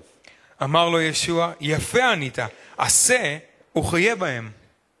will live. אמר לו ישוע, יפה ענית, עשה וחיה בהם.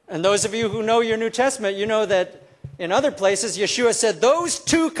 And those of you who know your New Testament, you know that in other places, Yeshua said those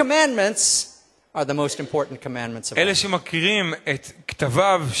two commandments are the most important commandments of all. אלה שמכירים את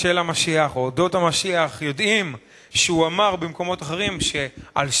כתביו של המשיח, או אודות המשיח, יודעים שהוא אמר במקומות אחרים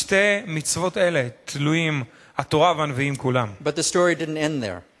שעל שתי מצוות אלה תלויים התורה והנביאים כולם. But the story didn't end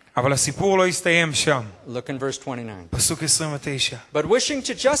there. אבל הסיפור לא הסתיים שם. Look in verse 29. פסוק 29. But wishing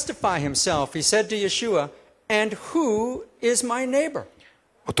to justify himself, he said to Yeshua, and who is my neighbor?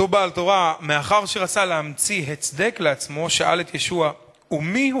 אותו בעל תורה, מאחר שרצה להמציא הצדק לעצמו, שאל את ישוע,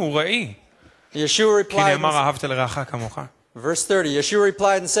 ומי הוא רעי? Yeshua כי replied, נאמר אהבת לרעך כמוך. verse 30, Yeshua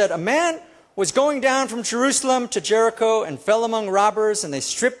replied and said, a man was going down from Jerusalem to Jericho and fell among robbers, and they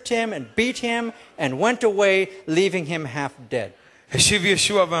stripped him and beat him and went away, leaving him half dead. השיב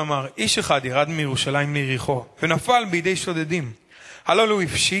ישוע ואמר, איש אחד ירד מירושלים ליריחו, ונפל בידי שודדים. הללו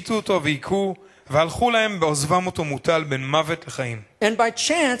הפשיטו אותו והיכו, והלכו להם בעוזבם אותו מוטל בין מוות לחיים. And by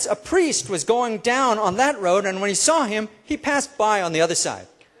chance, a priest was going down on that road, and when he saw him, he passed by on the other side.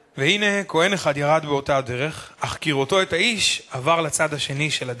 והנה כהן אחד ירד באותה הדרך, אך כראותו את האיש עבר לצד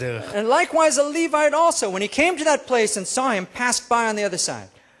השני של הדרך. And likewise a Levite also, when he came to that place and saw him, passed by on the other side.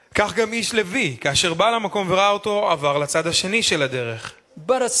 כך גם איש לוי, כאשר בא למקום וראה אותו, עבר לצד השני של הדרך.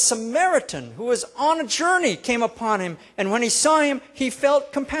 But a Samaritan who was on a journey came upon him, and when he saw him, he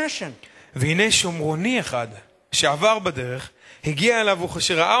felt compassion. והנה שומרוני אחד, שעבר בדרך, הגיע אליו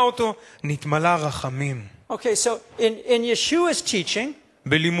וכאשר ראה אותו, נתמלא רחמים. Okay, so in Yeshua's teaching,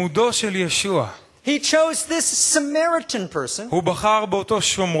 בלימודו של ישוע, he chose this Samaritan person הוא בחר באותו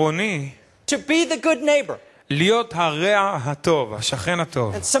שומרוני, to be the good neighbor. להיות הרע הטוב, השכן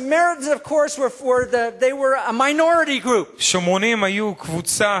הטוב. And Samaritans, of course, they were a minority group. שומרונים היו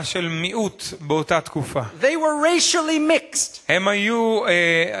קבוצה של מיעוט באותה תקופה. They were racially mixed. הם היו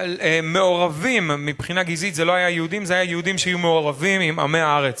מעורבים מבחינה גזעית, זה לא היה יהודים, זה היה יהודים שהיו מעורבים עם עמי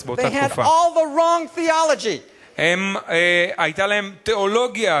הארץ באותה They had תקופה. all the wrong theology. הייתה להם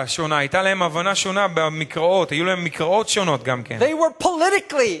תיאולוגיה שונה, הייתה להם הבנה שונה במקראות, היו להם מקראות שונות גם כן. They were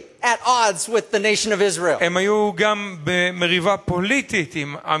politically at odds with the nation of Israel. הם היו גם במריבה פוליטית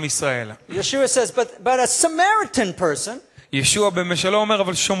עם עם ישראל. Yeshua says, but a Samaritan person, ישוע במשלו אומר,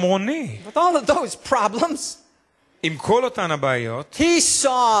 אבל שומרוני, with all of those problems, עם כל אותן הבעיות, he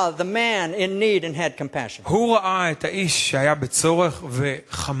saw the man in need and had compassion. הוא ראה את האיש שהיה בצורך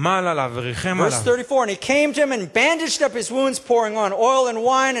וחמל עליו וריחם Verse עליו. 34, and he came to him and bandaged up his wounds, pouring on oil and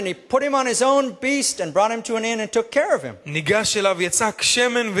wine, and he put him on his own beast and brought him to an inn and took care of him. ניגש אליו, יצק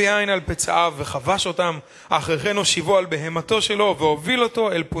שמן ויין על פצעיו וחבש אותם, אחרי כן הושיבו על בהמתו שלו והוביל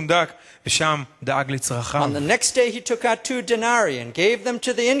אותו אל פונדק, ושם דאג לצרכיו. On the next day he took out 2 denarii and gave them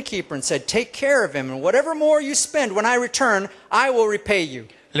to the innkeeper and said, take care of him, and whatever more you spend when I return, I will repay you.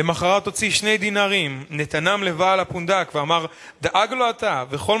 למחרת הוציא 2 דינרים, נתנם לבעל הפונדק ואמר, דאג לו אתה,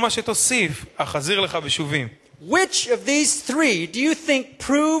 וכל מה שתוסיף, אחזיר לך בשובים. Which of these 3 do you think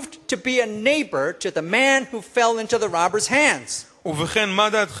proved to be a neighbor to the man who fell into the robber's hands? ובכן, מה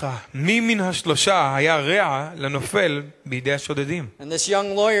דעתך? מי מן השלושה היה רע לנופל בידי השודדים? And this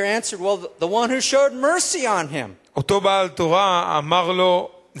young lawyer answered, well, the one who showed mercy on him. אותו בעל תורה אמר לו,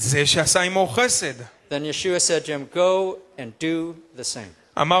 זה שעשה עמו חסד. Then Yeshua said to him, go and do the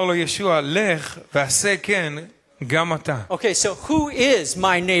same. אמר לו ישוע, לך ועשה כן גם אתה. Okay, so who is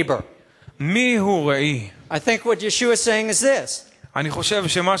my neighbor? מי הוא רעי? I think what Yeshua is saying is this. אני חושב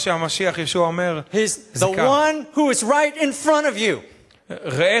שמה שהמשיח ישוע אומר, He's זה the כך. one who is right in front of you.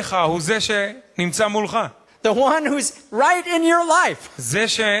 רעך הוא זה שנמצא מולך. The one who's right in your life. זה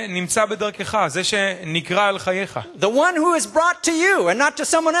שנמצא בדרכך, זה שנקרא על חייך. The one who is brought to you and not to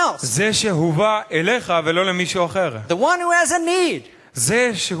someone else. זה שהובא אליך ולא למישהו אחר. The one who has a need.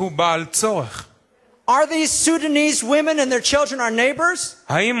 זה שהוא בעל צורך. Are these Sudanese women and their children our neighbors?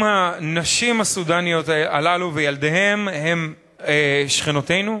 האם הנשים הסודניות הללו וילדיהם הם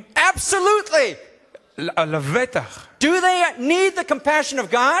שכנותינו? Absolutely. לבטח. Do they need the compassion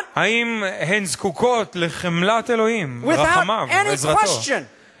of God? האם הן זקוקות לחמלת אלוהים, רחמיו, Without any עזרתו? question.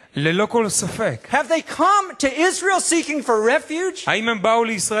 ללא כל ספק. Have they come to Israel seeking for refuge? האם הם באו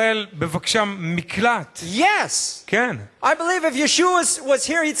לישראל בבקשם מקלט? Yes. כן. I believe if Yeshua was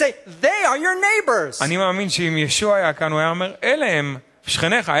here, he'd say, they are your neighbors. אני מאמין שאם ישוע היה כאן, הוא היה אומר, אלה הם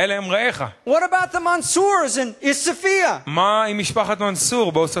שכניך, אלה הם רעיך. What about the Mansours in Isafia? מה עם משפחת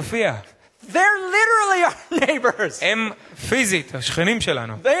מנסור בעוספיה? They're literally our neighbors. הם פיזית, השכנים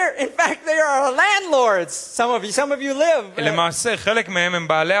שלנו. In fact, they are our landlords. Some of you live. למעשה, חלק מהם הם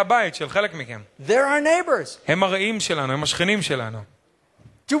בעלי הבית של חלק מכם. They're our neighbors. הם הרעים שלנו, הם השכנים שלנו.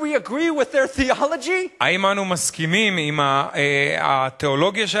 Do we agree with their theology? האם אנו מסכימים עם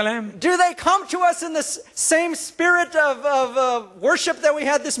התיאולוגיה שלהם? Do they come to us in the same spirit of worship that we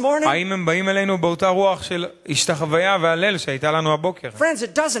had this morning? האם הם באים אלינו באותה רוח של השתחוויה והלל שהייתה לנו הבוקר? Friends,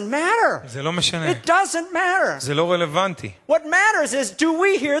 it doesn't matter. זה לא משנה. It doesn't matter. זה לא רלוונטי. What matters is, do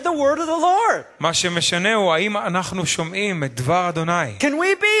we hear the word of the Lord? מה שמשנה הוא האם אנחנו שומעים את דבר אדוני. Can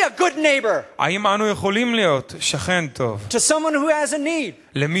we be a good neighbor האם אנו יכולים להיות שכן טוב to someone who has a need,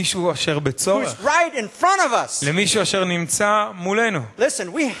 למישהו אשר who's בצורך, right in front of us? למישהו אשר נמצא מולנו?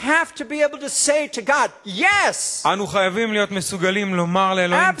 Listen, we have to be able to say to God, yes. אנו חייבים להיות מסוגלים לומר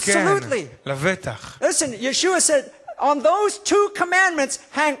לאלוהים כן, Absolutely. לבטח. Listen, Yeshua said, on those two commandments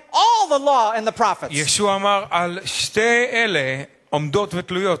hang all the law and the prophets. ישוע אמר על שתי אלה עומדות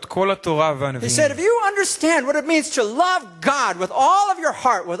ותלויות כל התורה He והנביאים. said, if you understand what it means to love God with all of your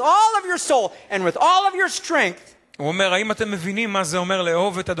heart, with all of your soul, and with all of your strength, הוא אומר, האם אתם מבינים מה זה אומר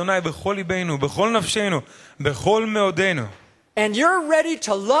לאהוב את אדוני בכל ליבנו, בכל נפשנו, בכל מאודנו, and you're ready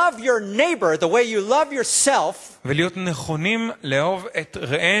to love your neighbor the way you love yourself, ולהיות נכונים לאהוב את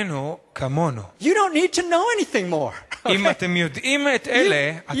רענו כמונו. you don't need to know anything more. אם אתם יודעים את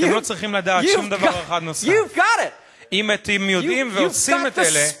אלה, אתם לא צריכים לדעת שום דבר אחד נוסף. You've got it. אם אתם יודעים You've ועושים got את the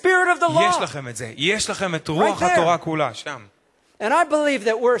אלה, spirit of the law. יש לכם את זה. יש לכם את רוח Right there. התורה כולה שם. And I believe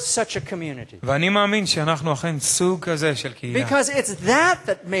that we're such a community. ואני מאמין שאנחנו אכן סוג כזה של קהילה. Because it's that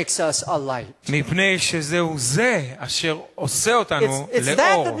makes us a light. מפני שזהו זה אשר עושה אותנו It's that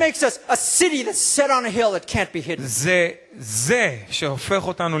לאור. that makes us a city that's set on a hill that can't be hidden. זה שהופך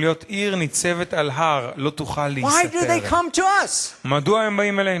אותנו להיות עיר ניצבת על הר, לא תוכל Why do they להסתתר. come to us? מדוע הם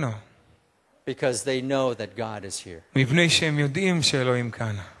באים אלינו? Because they know that God is here. מפני שהם יודעים שאלוהים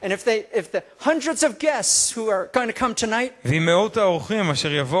כאן. And if the hundreds of guests who are going to come tonight, ועם מאות האורחים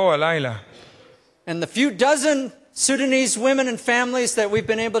אשר יבואו הלילה, and the few dozen Sudanese women and families that we've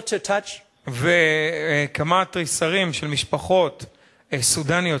been able to touch, וכמה תריסרים של משפחות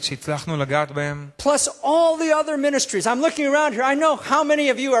סודניות שהצלחנו לגעת בהם, plus all the other ministries. I'm looking around here. I know how many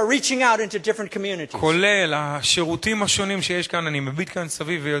of you are reaching out into different communities. כולל השירותים השונים שיש כאן, אני מביט כאן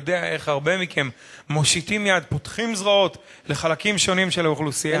סביב ויודע איך הרבה מכם מושיטים יד, פותחים זרועות לחלקים שונים של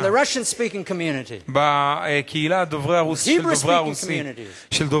האוכלוסייה. In the Russian-speaking community, בקהילה דוברי הרוסית, של דוברי הרוסית,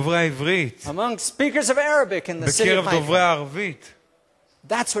 של דוברי העברית, among speakers of Arabic in the city of בקרב דוברי Haifa. הערבית.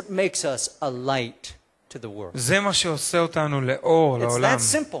 That's what makes us a light to the world. זה מה שעושה אותנו לאור It's לעולם.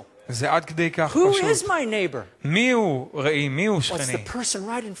 that simple. זה עד כדי כך Who פשוט. is my neighbor? מי הוא רעי? מי הוא What's שכני? the person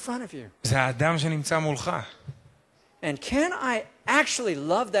right in front of you? זה האדם שנמצא מולך. And can I actually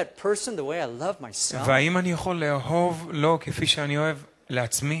love that person the way I love myself? והאם אני יכול לאהוב לו כפי שאני אוהב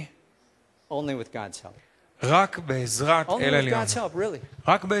לעצמי? Only with God's help. רק בעזרת Only אל with עליון. God's help, really.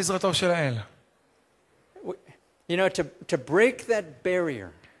 רק בעזרתו של האל. You know, to break that barrier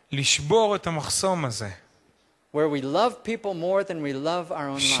לשבור את המחסום הזה, where we love people more than we love our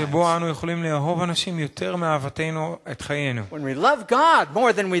own שבו lives. אנו יכולים לאהוב אנשים יותר מאהבתנו את חיינו. When we love God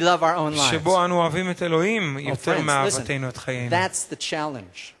more than we love our own lives. שבו אנו אוהבים את אלוהים יותר friends, מאהבתנו את חיינו. That's the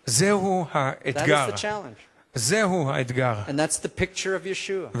challenge. זהו That האתגר. is the challenge. זהו האתגר. And that's the picture of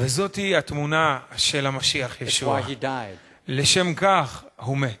Yeshua. וזאת היא התמונה של המשיח It's ישוע. why he died לשם כך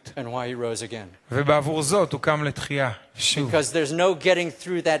הוא מת. and why he rose again. ובעבור זאת הוא קם לתחייה. שוב. Because there's no getting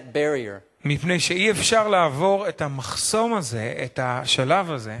through that barrier מפני שאי אפשר לעבור את המחסום הזה, את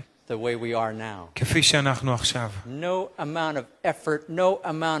השלב הזה, the way we are now. כפי שאנחנו עכשיו. No amount of effort, no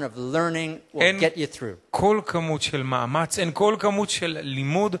amount of learning will אין get you through. כל כמות של מאמץ, אין כל כמות של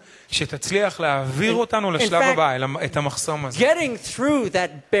לימוד שתצליח להעביר אותנו לשלב fact, הבא, את המחסום הזה. Getting through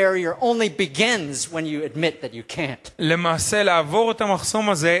that barrier only begins when you admit that you can't. למעשה לעבור את המחסום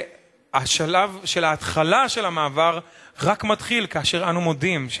הזה, השלב של ההתחלה של המעבר רק מתחיל כאשר אנו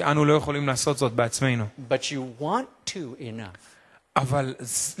מודים שאנו לא יכולים לעשות זאת בעצמנו. But you want to enough אבל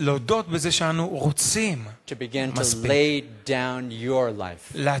להודות בזה שאנו רוצים to begin to מספיק. lay down your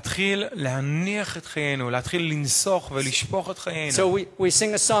life. להתחיל להניח את חיינו, להתחיל לנסוך ולשפוך את חיינו. So we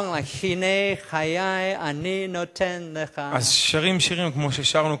sing a song like Hine Chayai Ani Noten Lecha. אז שרים שירים כמו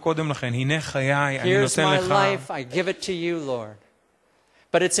ששרנו קודם לכן, הנה חיי, אני Here's נותן my לך. life, I give it to you, Lord.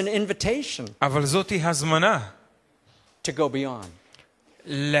 But it's an invitation אבל זאת היא הזמנה to go beyond.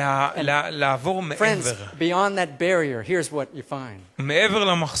 לעבור Friends, מעבר. beyond that barrier, here's what you find. מעבר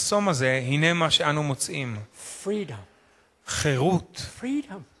למחסום הזה, הנה מה שאנו מוצאים. Freedom. חירות,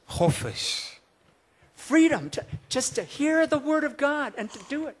 Freedom. חופש. freedom just to hear the word of God and to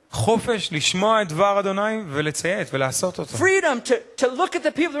do it. חופש לשמוע את דבר אדוני ולציית ולעשות אותו. Freedom to look at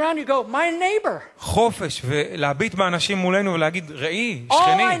the people around you and go, my neighbor. חופש ולהביט באנשים מולנו ולהגיד, ראי, All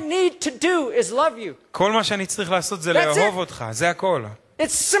שכני. I need to do is love you. כל מה שאני צריך לעשות זה That's לאהוב it. אותך, זה הכל.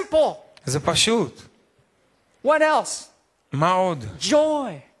 It's simple. זה פשוט. What else? מה עוד?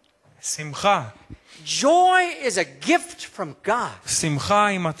 Joy. שמחה. Joy is a gift from God. שמחה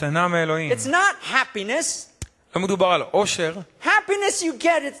היא מתנה מאלוהים. It's not happiness. לא מדובר על אושר. Happiness you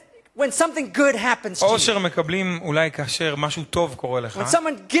get it when something good happens to you. אושר מקבלים אולי כאשר משהו טוב קורה לך. When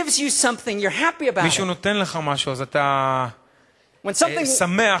someone gives you something, you're happy about מישהו it. נותן לך משהו, אז אתה When something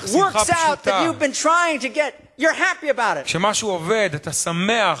שמח, שמחה works out that פשוטה. you've been trying to get, you're happy about it. כשמשהו עובד, אתה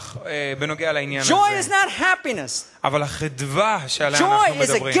שמח בנוגע לעניין Joy is הזה. not happiness. אבל החדווה שעליה Joy אנחנו is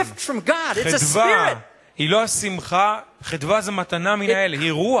a מדברים, gift from God. It's a חדווה spirit. היא לא השמחה, חדווה זה מתנה מן האל,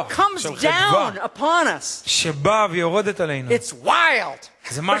 היא רוח Comes של חדווה down upon us. שבאה ויורדת עלינו. It's wild.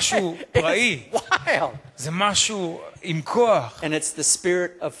 זה משהו פראי, It's wild. זה משהו עם כוח, And it's the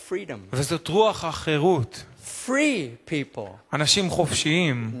spirit of freedom. וזאת רוח החירות. Free people אנשים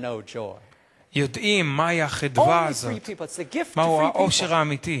חופשיים know joy. יודעים מהי החדווה Only הזאת, free people. It's the gift to מהו free האושר people.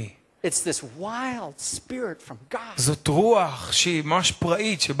 האמיתי. It's this wild spirit from God. זאת רוח שהיא ממש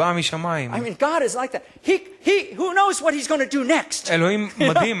פראית שבאה משמיים. I mean, God is like that. Who knows what he's going to do next? אלוהים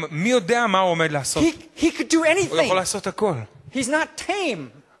מדהים, מי יודע מה הוא עומד לעשות? He could do הוא יכול anything. לעשות הכל. He's not tame.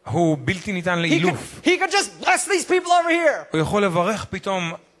 הוא בלתי ניתן לאילוף. He could just bless these people over here. הוא יכול לברך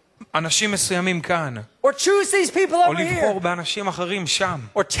פתאום אנשים מסוימים כאן, Or choose these people או over לבחור here. באנשים אחרים שם,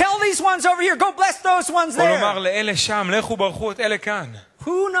 Or tell these ones over here, go bless those ones או לומר there. לאלה שם, לכו ברכו את אלה כאן. Who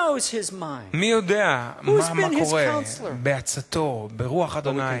knows his mind? מי יודע Who's מה been his קורה counselor? בעצתו, ברוח But we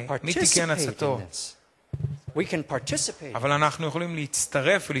אדוני, can מי תיקן participate עצתו. in this. We can participate. אבל אנחנו יכולים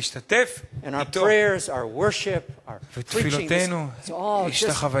להצטרף ולהשתתף And our איתו. prayers, our worship, our preaching, ותפילותינו, it's all just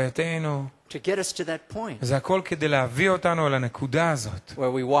השתחווייתנו, to get us to that point זה הכל כדי להביא אותנו אל הנקודה הזאת,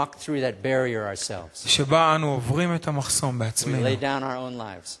 where we walk through that barrier ourselves. שבה אנו עוברים את המחסום We בעצמנו, lay down our own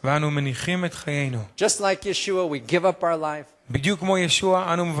lives. ואנו מניחים את חיינו. Just like Yeshua, we give up our life. בדיוק כמו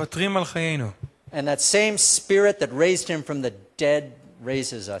ישוע, אנו מוותרים על חיינו. And that same spirit that raised him from the dead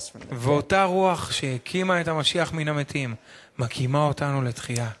raises us from the dead. ואותה רוח שהקימה את המשיח מן המתים, מקימה אותנו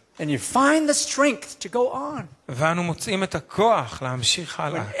לתחייה. And you find the strength to go on. ואנו מוצאים את הכוח להמשיך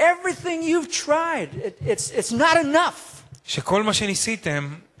הלאה. When everything you've tried, it's not enough. שכל מה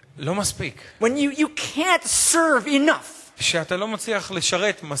שניסיתם לא מספיק. When you can't serve enough. שאתה לא מצליח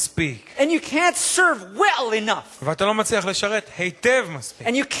לשרת מספיק. And you can't serve well enough. ואתה לא מצליח לשרת היטב מספיק.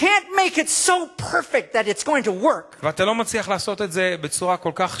 And you can't make it so perfect that it's going to work. ואתה לא מצליח לעשות את זה בצורה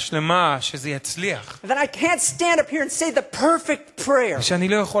כל כך שלמה שזה יצליח. That I can't stand up here and say the perfect prayer. שאני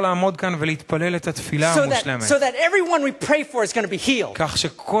לא יכול לעמוד כאן ולהתפלל את התפילה המושלמת. So that everyone we pray for is going to be healed. כך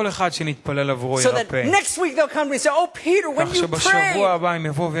שכל אחד שנתפלל עבורו So that ירפא. next week they'll come to me and say, oh Peter, when כך you שבשבוע prayed, הבא הם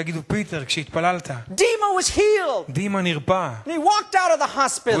יבואו ויגידו, פיטר, כשהתפללת, Dima was healed. דימה נרפא. And he walked out of the הוא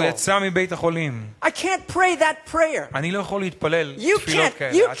hospital. יצא מבית החולים. I can't pray that prayer. אני לא יכול להתפלל You תפילות can't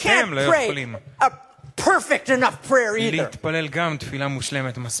כאלה. אתם לא pray יכולים a perfect enough prayer either. להתפלל גם תפילה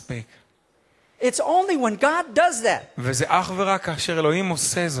מושלמת מספיק. It's only when God does that. וזה אך ורק כאשר אלוהים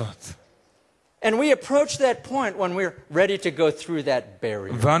עושה זאת. And we approach that point when we're ready to go through that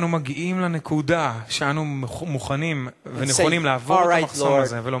barrier. ואנו מגיעים לנקודה שאנו מוכנים ונכונים לעבור "All את right, המחסום Lord.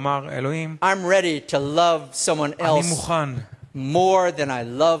 הזה ולומר, אלוהים, I'm ready to love someone אני else מוכן more than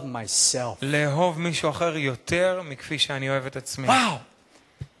I love myself. לאהוב מישהו אחר יותר מכפי שאני אוהב את עצמי. Wow.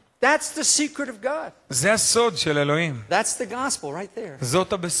 That's the secret of God. זה הסוד של אלוהים. That's the gospel right there.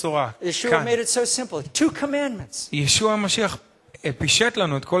 זאת הבשורה. Yeshua כאן. made it so simple. 2 commandments. ישוע המשיח פישט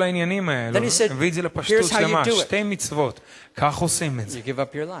לנו את כל העניינים האלו, Then he said, הביא את זה לפשטות "Here's how you שלמה, do it." שתי מצוות, כך עושים את זה. You give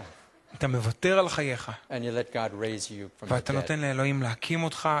up your life אתה מוותר על חייך, and you let God raise you from the ואתה נותן dead. לאלוהים להקים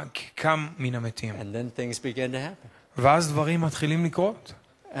אותך כקם מן המתים. And then things begin to happen. ואז דברים מתחילים לקרות.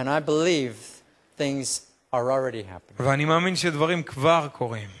 And I believe things are already happening. ואני מאמין שדברים כבר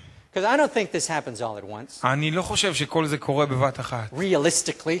קורים. Because I don't think this happens all at once. אני לא חושב שכל זה קורה בבת אחת,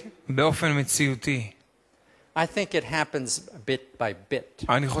 Realistically, באופן מציאותי. I think it happens bit by bit.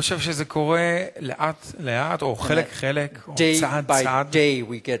 אני חושב שזה קורה לאט לאט, או חלק חלק, או Day צעד by צעד.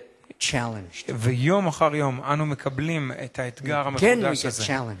 day we get challenged. ויום אחר יום אנו מקבלים את האתגר Again we המחודש get הזה.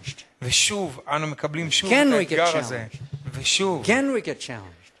 challenged. ושוב, אנו מקבלים שוב Again את we get האתגר הזה. challenged. ושוב, Again we get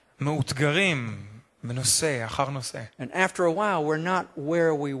challenged. מאותגרים בנושא אחר נושא. And after a while we're not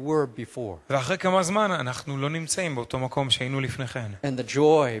where we were before. ואחרי כמה זמן אנחנו לא נמצאים באותו מקום שהיינו לפני כן. And the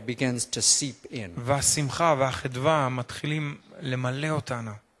joy begins to seep in. והשמחה והחדווה מתחילים למלא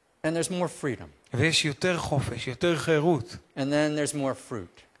אותנו. And there's more freedom. ויש יותר חופש, יותר חירות. And then there's more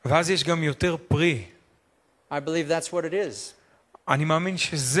fruit. ואז יש גם יותר פרי. I believe that's what it is. אני מאמין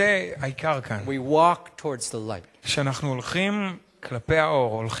שזה העיקר כאן. We walk towards the light. שאנחנו הולכים כלפי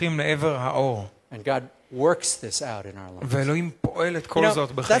האור, הולכים לעבר האור. And God works this out in our lives. ואלוהים פועל את כל זאת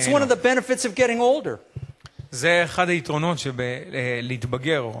That's one בחיינו. of the benefits of getting older. זה אחד היתרונות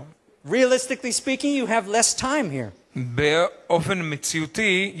שבלהתבגר. Realistically speaking, you have less time here. באופן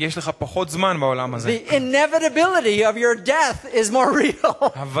מציאותי, יש לך פחות זמן בעולם הזה. The inevitability of your death is more real.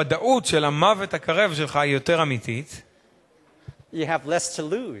 הוודאות של המוות הקרב שלך היא יותר אמיתית. You have less to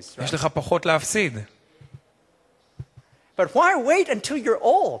lose. Right? יש לך פחות להפסיד. But why wait until you're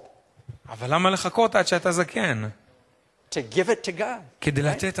old אבל למה לחכות עד שאתה זקן? to give it to God? כדי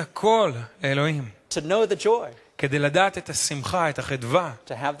לתת הכל לאלוהים. To know the joy, כדי לדעת את השמחה, את החדווה.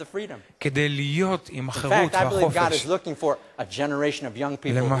 to have the freedom. כדי להיות עם In החירות fact, I believe God והחופש. is looking for a generation of young people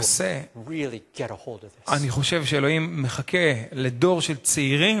למעשה, who really get a hold of this. אני חושב שאלוהים מחכה לדור של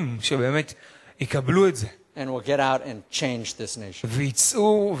צעירים שבאמת יקבלו את זה. And will get out and change this nation.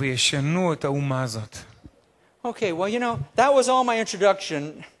 ויצאו וישנו את האומה הזאת. Okay, well, that was all my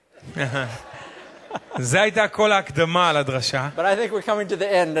introduction, זה הייתה כל ההקדמה על הדרשה. but I think we're coming to the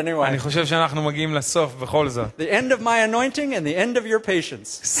end anyway. אני חושב שאנחנו מגיעים לסוף בכל זאת. The end of my anointing and the end of your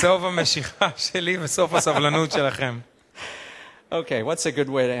patience. סוף המשיכה שלי וסוף הסבלנות שלכם. Okay, what's a good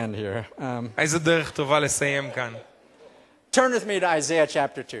way to end here? איזו דרך טובה לסיים כאן. Turn with me to Isaiah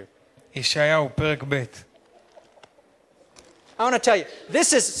chapter 2. ישעיהו, פרק ב'. I want to tell you,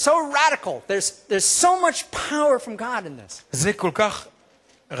 this is so radical. There's so much power from God in this. זה כל כך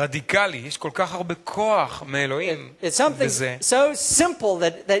רדיקלי, יש כל כך הרבה כוח מאלוהים It's something בזה. so simple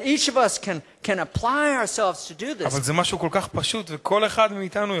that each of us can apply ourselves to do this. אבל זה משהו כל כך פשוט, וכל אחד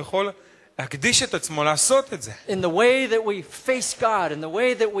מאיתנו יכול להקדיש את עצמו לעשות את זה. In the way that we face God, in the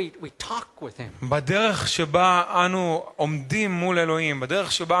way that we talk with Him. בדרך שבה אנו עומדים מול אלוהים,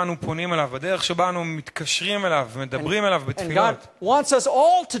 בדרך שבה אנו פונים אליו, בדרך שבה אנו מתקשרים אליו ומדברים אליו And בתפילות. God wants us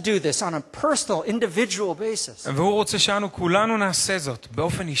all to do this on a personal, individual basis. והוא רוצה שאנו כולנו נעשה זאת,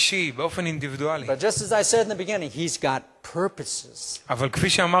 באופן אישי, באופן אינדיבידואלי. But just as I said in the beginning, He's got purposes. אבל כפי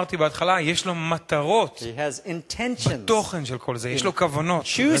שאמרתי בהתחלה, יש לו מטרות He has intentions בתוכן של כל זה, יש לו כוונות,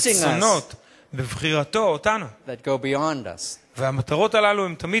 choosing us. רצונות, בבחירתו אותנו. that go beyond us. והמטרות הללו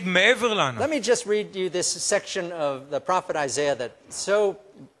הן תמיד מעבר לנו. Let me just read you this section of the prophet Isaiah that so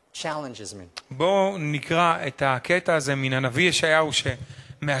challenges me. בואו נקרא את הקטע הזה מן הנביא ישעיהו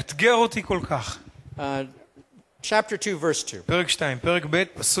שמאתגר אותי כל כך. Chapter 2, verse 2. פרק 2, פרק ב',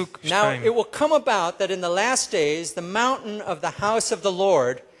 פסוק Now 2. it will come about that in the last days the mountain of the house of the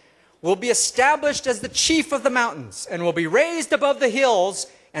Lord will be established as the chief of the mountains and will be raised above the hills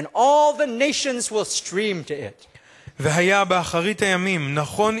and all the nations will stream to it. והיה באחרית הימים,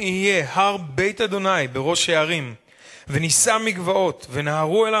 נכון יהיה הר בית אדוני בראש הערים, ונישא מגבעות,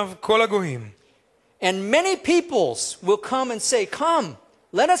 ונהרו אליו כל הגויים. And many peoples will come and say, Come,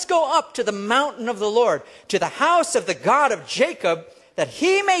 let us go up to the mountain of the Lord, to the house of the God of Jacob, that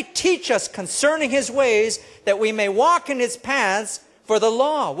He may teach us concerning His ways, that we may walk in His paths, for the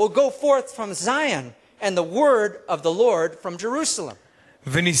law will go forth from Zion, and the word of the Lord from Jerusalem.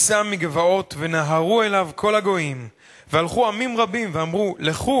 ונישא מגבעות, ונהרו אליו כל הגויים. והלכו עמים רבים ואמרו,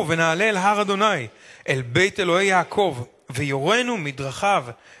 לכו ונעלה אל הר אדוני, אל בית אלוהי יעקב, ויורנו מדרכיו,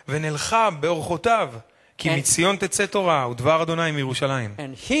 ונלכה באורחותיו, כי מציון תצא תורה, ודבר אדוני מירושלים.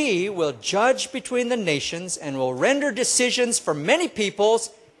 And He will judge between the nations, and will render decisions for many peoples,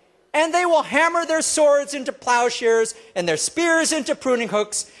 and they will hammer their swords into plowshares, and their spears into pruning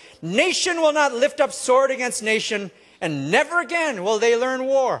hooks. Nation will not lift up sword against nation, and never again will they learn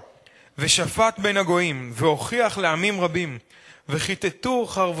war. ושפט בין הגויים, והוכיח לעמים רבים, וכיתתו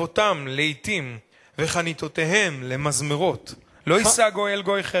חרבותם לעתים, וחניתותיהם למזמרות. לא יישא גוי אל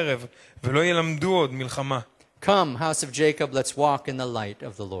גוי חרב, ולא ילמדו עוד מלחמה. Come, house of Jacob, let's walk in the light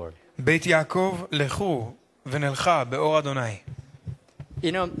of the Lord. בית יעקב, לכו, ונלכה באור אדוני.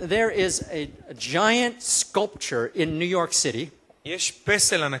 You know, there is a giant sculpture in New York City יש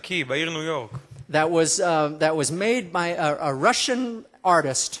פסל ענקי בעיר ניו יורק, that was made by a Russian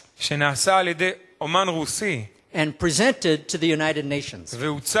artist שנעשה על ידי אומן רוסי, and presented to the United Nations.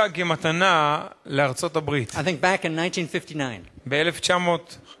 והוצג כמתנה לארצות הברית. I think back in 1959.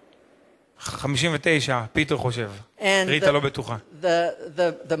 ב-1959, פיטר חושב. And ריטה לא בטוחה.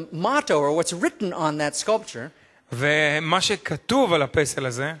 the motto, or what's written on that sculpture, ומה שכתוב על הפסל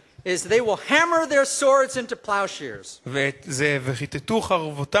הזה, is they will hammer their swords into plowshares. וזה, וכיתתו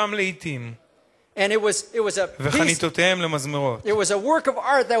חרבותם לעתים, And it was a piece, וחניתותיהם למזמרות. it was a work of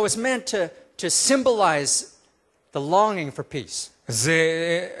art that was meant to symbolize the longing for peace.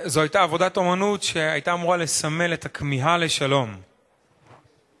 זו הייתה עבודת אומנות שהייתה אמורה לסמל את הכמיהה לשלום.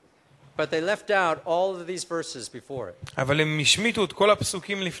 But they left out all of these verses before it. אבל הם השמיטו את כל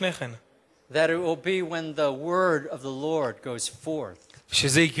הפסוקים לפני כן. That it will be when the word of the Lord goes forth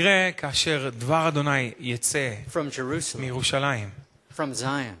שזה יקרה כאשר דבר אדוני יצא from Jerusalem, מירושלים, from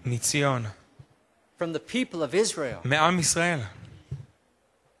Zion, מציון, from the people of Israel. מעם ישראל.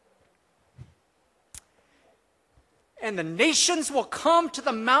 And the nations will come to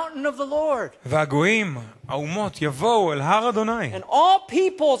the mountain of the Lord. והגויים, האומות, יבואו אל הר אדוני. And all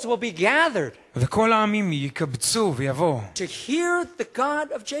peoples will be gathered וכל העמים יקבצו ויבואו. to hear the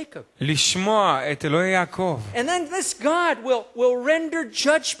God of Jacob. לשמוע את אלוהי יעקב. And then this God will render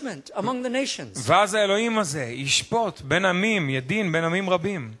judgment among the nations. ואז האלוהים הזה ישפוט בין עמים, ידין בין עמים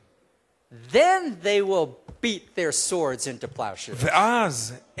רבים. Then they will beat their swords into plowshares.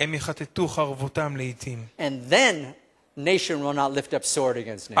 ואז הם יחטטו חרבותם לעתים. And then nation will not lift up sword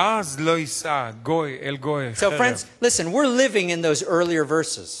against nation. אז לא יישא גוי אל גוי So חרב. friends, listen, we're living in those earlier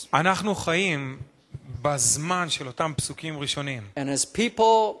verses. אנחנו חיים בזמן של אותם פסוקים ראשונים. And as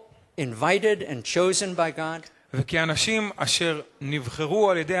people invited and chosen by God, וכאנשים אשר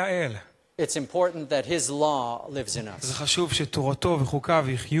נבחרו על ידי האל, it's important that his law lives in זה us. חשוב שתורתו וחוקיו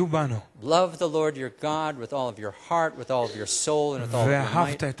יחיו בנו. Love the Lord your God with all of your heart, with all of your soul, and with all of your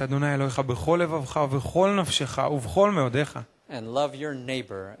ואהבת might. את אדוני אלוהיך בכל לבבך ובכל נפשך ובכל מאודיך. And love your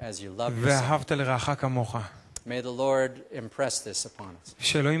neighbor as you love yourself. ואהבת לרעך כמוך. May the Lord impress this upon us.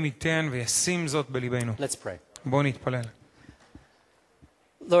 שאלוהים ייתן וישים זאת בליבנו. Let's pray. בואו נתפלל.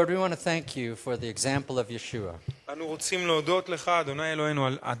 Lord, we want to thank you for the example of Yeshua, אנו רוצים להודות לך, אדוני אלוהינו,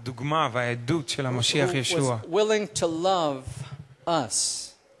 על הדוגמה והעדות של המשיח who ישוע, was willing to love us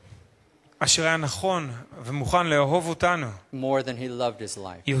אשר היה נכון ומוכן לאהוב אותנו, more than he loved his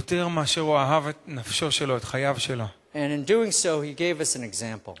life. יותר מאשר הוא אהב את נפשו שלו, את חייו שלו. And in doing so, he gave us an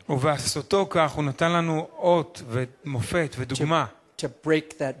example ובעשותו כך הוא נתן לנו אות ומופת ודוגמה, to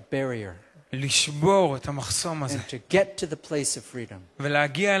break that barrier לשבור את המחסום הזה, and to get to the place of freedom,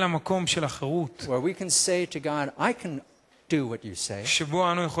 ולהגיע אל המקום של החירות, where we can say to God, I can do what you say.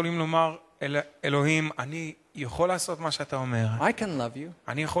 שבו אנו יכולים לומר אל אלוהים, אני יכול לעשות מה שאתה אומר, I can love you.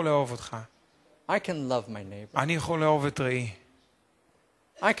 אני יכול לאהוב אותך, I can love my neighbor. אני יכול לאהוב את רעי,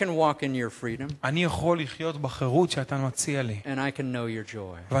 I can walk in your freedom, אני יכול לחיות בחירות שאתה מציע לי, and I can know your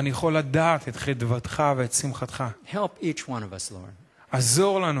joy. ואני יכול לדעת את חדוותך ואת שמחתך. Help each one of us, Lord.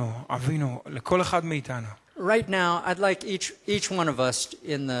 עזור לנו, אבינו, לכל אחד מאיתנו. Right now, I'd like each one of us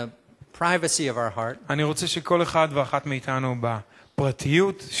in the privacy of our heart, אני רוצה שכל אחד ואחת מאיתנו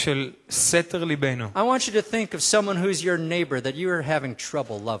בפרטיות של סתר ליבנו. I want you to think of someone who's your neighbor that you are having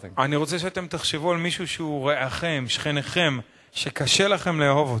trouble loving. אני רוצה שאתם תחשבו על מישהו שהוא רעכם, שכנכם, שקשה לכם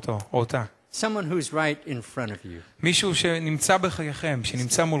לאהוב אותו, או אותה. Someone who's right in front of you. מישהו שנמצא בחייכם,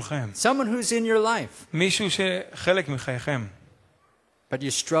 שנמצא מולכם. Someone who's in your life, מישהו שחלק מחייכם. but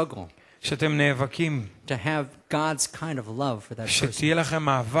you struggle שאתם נאבקים, to have God's kind of love for that person. שתהיה לכם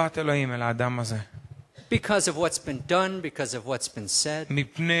אהבת אלוהים אל האדם הזה. Because of what's been done, because of what's been said.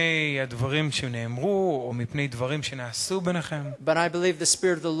 מפני הדברים שנאמרו, או מפני דברים שנעשו ביניכם. But I believe the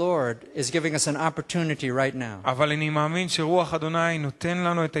Spirit of the Lord is giving us an opportunity right now אבל אני מאמין שרוח אדוני נותן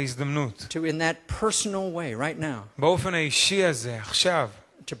לנו את ההזדמנות. to, in that personal way, right now, באופן האישי הזה, עכשיו,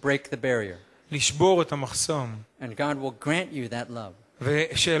 to break the barrier. לשבור את המחסום. And God will grant you that love.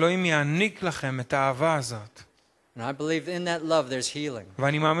 ושאלוהים יעניק לכם את האהבה הזאת. And I believe in that love there's healing.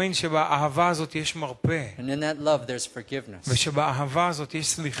 ואני מאמין שבאהבה הזאת יש מרפא. And in that love there's forgiveness ושבאהבה הזאת יש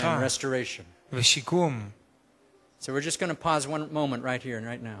סליחה. and restoration. ושיקום. So we're just going to pause one moment right here and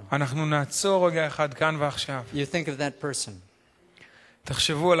right now. אנחנו נעצור רגע אחד כאן ועכשיו. You think of that person.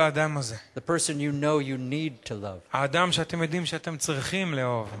 תחשבו על האדם הזה. The person you know you need to love. האדם שאתם יודעים שאתם צריכים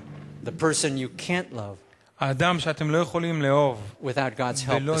לאהוב. The person you can't love האדם שאתם לא יכולים לאהוב. without God's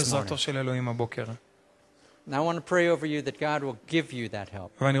help ולא this morning. עזרתו של אלוהים הבוקר. And I want to pray over you that God will give you that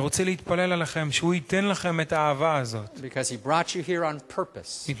help. ואני רוצה להתפלל עליכם שהוא ייתן לכם את האהבה הזאת. Because he brought you here on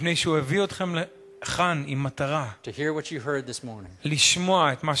purpose מפני שהוא הביא אתכם לכאן עם מטרה. to hear what you heard this morning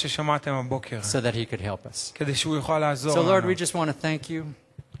לשמוע את מה ששמעתם הבוקר. so that he could help us. כדי שהוא יוכל לעזור So Lord, לנו. we just want to thank you.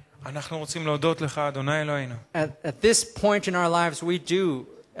 אנחנו רוצים להודות לך, אדוני אלוהינו. At this point in our lives, we do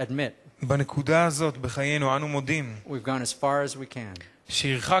admit בנקודה הזאת בחיינו אנו מודים we've gone as far as we can.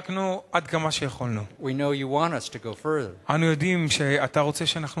 שהרחקנו עד כמה שיכולנו. We know you want us to go further. אנו יודעים שאתה רוצה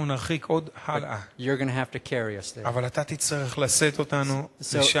שאנחנו נרחיק עוד הלאה. You're going to have to carry us there. אבל אתה תצטרך לשאת אותנו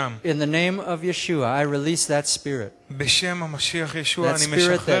So, לשם. in the name of Yeshua, I release that spirit. בשם המשיח ישוע That אני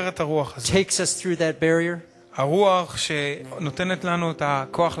spirit משחרר that את הרוח הזאת. takes us through that barrier, הרוח שנותנת לנו את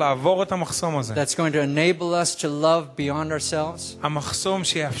הכוח לעבור את המחסום הזה. That's going to enable us to love beyond ourselves. המחסום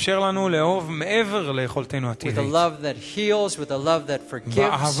שיאפשר לנו לאהוב מעבר ליכולתנו With a הטבעית. love that heals, with a love that forgives,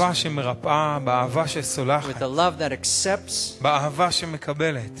 באהבה שמרפאה, באהבה with שסולחת, a love that accepts. באהבה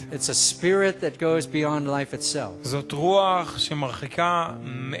שמקבלת. It's a spirit that goes beyond life itself. זאת רוח שמרחיקה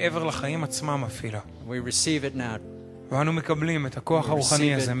מעבר לחיים עצמם אפילו. We receive it now ואנו מקבלים את הכוח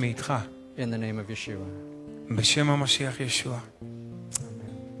הרוחני הזה מאיתך. in the name of Yeshua. בשם המשיח ישוע.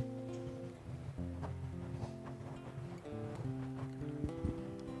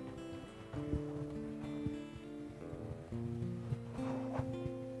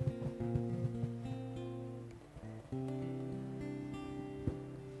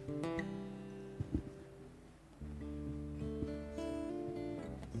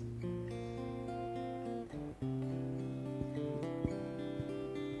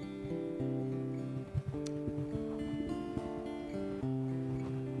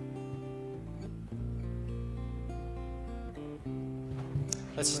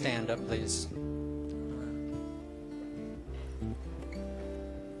 Let's stand up, please.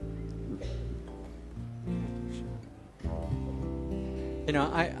 You know,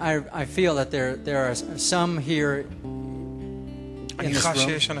 I feel that there are some here in אני this חש room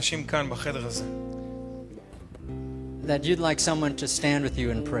שיש אנשים כאן בחדר הזה. that you'd like someone to stand with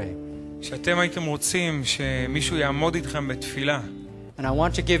you and pray. שאתם הייתם רוצים שמישהו יעמוד איתכם בתפילה. And I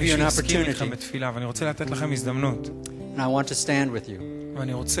want to give you an מישהו יסכים איתכם opportunity. בתפילה, ואני רוצה לתת לכם הזדמנות. And I want to stand with you.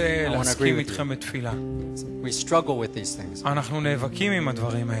 ואני רוצה I wanna agree להסכים with איתכם בתפילה. We struggle with these things. אנחנו נאבקים עם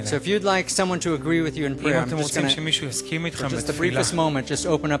הדברים האלה. So if you'd like someone to agree with you in אם prayer, I'm אתם just רוצים going to, שמישהו יסכים איתכם for just the בתפילה. briefest moment, just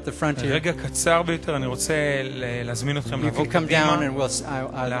open up the front here. רגע קצר ביותר, אני רוצה להזמין אתכם You לבוא can come down קדימה,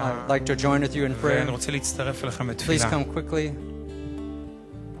 and I'd like to join with you in prayer. ואני רוצה להצטרף אליכם Please בתפילה. come quickly.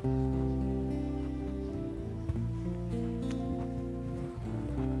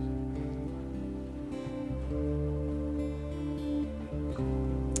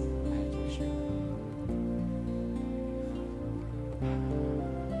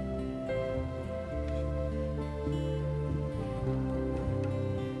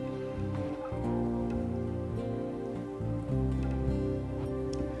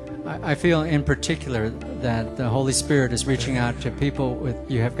 I feel in particular that the Holy Spirit is reaching out to people with,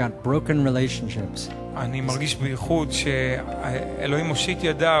 you have got broken relationships. אני מרגיש בייחוד שאלוהים מושיט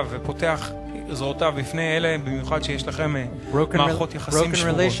ידיו ופותח זרועותיו בפני אלה, במיוחד שיש לכם מערכות יחסים Broken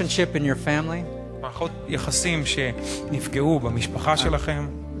שבורות. relationship in your family. מערכות יחסים שנפגעו במשפחה שלכם.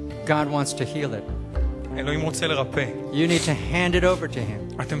 God wants to heal it. אלוהים רוצה לרפא. You need to hand it over to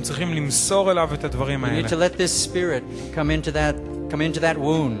Him. אתם צריכים למסור אליו את הדברים You האלה. need to let this Spirit come into that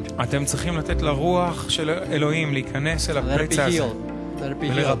wound. אתם צריכים לתת לרוח של אלוהים להיכנס אל Let it be הפצע הזה healed. Let it be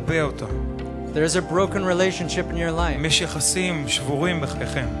healed. ולרפא אותו. There is a broken relationship in your life. אם יש יחסים שבורים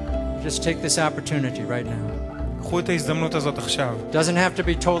בחייכם, Just take this opportunity right now. קחו את ההזדמנות הזאת עכשיו. Doesn't have to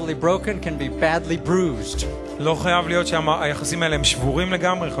be totally broken, can be badly bruised. לא חייב להיות שהיחסים האלה הם שבורים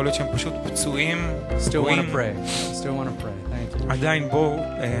לגמרי, יכול להיות שהם פשוט פצועים, Still want פגועים. to pray. Still want to pray. Thank you. עדיין בואו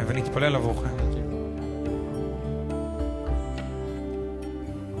ונתפלל עבורכם.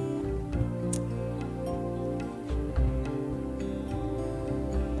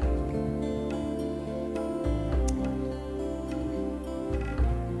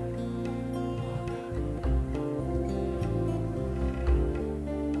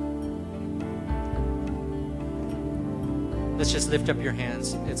 Let's just lift up your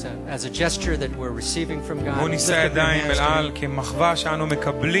hands. It's as a gesture that we're receiving from God. בואו Lift נישא up your ידיים hands אל to על כמחווה שאנו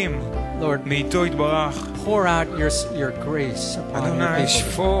מקבלים Him. Lord, מאיתו יתברך. pour out your grace upon your אדוני, people.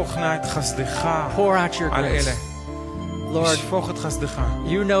 שפוך נא את חסדך Pour out your על grace. אלה. Lord, שפוך את חסדך.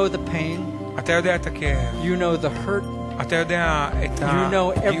 you know the pain. אתה יודע את הכאב. You know the hurt. אתה יודע את You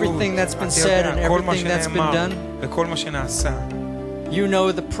know הפגיעות. everything that's been אתה said יודע and כל מה everything that's been שנאמר done. וכל מה שנעשה. You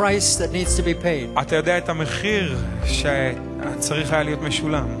know the price that needs to be paid. אתה יודע את המחיר שצריך היה להיות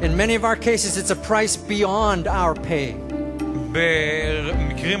משולם. In many of our cases, it's a price beyond our pay.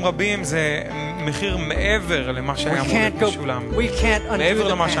 במקרים רבים זה מחיר מעבר למה שהיה We אמור להיות משולם. we can't undo מעבר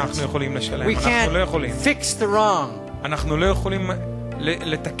the למה past. שאנחנו יכולים לשלם. We אנחנו לא יכולים. can't fix the wrong. אנחנו לא יכולים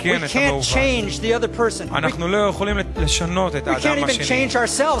לתקן We את can't המעוות. change the other person. אנחנו לא יכולים לשנות את We can't האדם even השני. change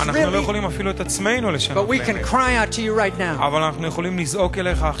ourselves, אנחנו לא really. יכולים אפילו את עצמנו לשנות But we can באמת. cry out to you right now. אבל אנחנו יכולים לזעוק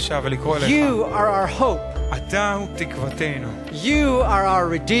אליך עכשיו ולקרוא אליך. You are our hope. אתה הוא תקוותנו. You are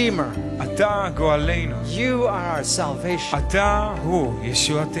our Redeemer. אתה גואלנו. You are our salvation. אתה הוא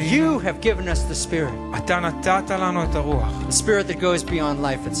ישועתנו. You have given us the Spirit. אתה נתת לנו את הרוח. The Spirit that goes beyond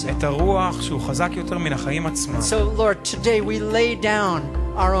life itself. את הרוח שהוא חזק יותר מן החיים עצמם. So, Lord, today we lay down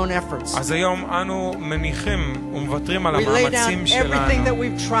our own efforts. אז היום אנו מניחים ומוותרים על We lay down המאמצים everything that שלנו.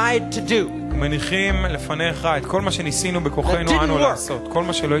 we've tried to do. מניחים לפניך את כל מה שניסינו That בכוחנו didn't אנו work. לעשות, כל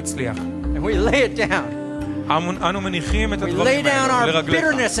מה שלא הצליח. And we lay it down. אנו מניחים את We lay הדברים down האלו our לרגליך.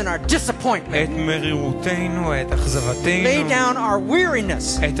 bitterness and our disappointment. את מרירותנו, את Lay אכזבתנו, down our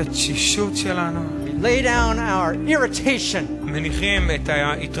weariness. את התשישות שלנו. We lay down our irritation. מניחים את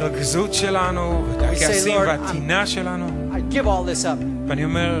ההתרגזות שלנו, ואת הכעסים Lord, והטינה שלנו. I give all this up. ואני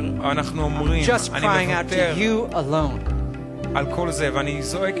אומר, אנחנו אומרים, Just אני crying out מוותר to you alone. על כל זה, ואני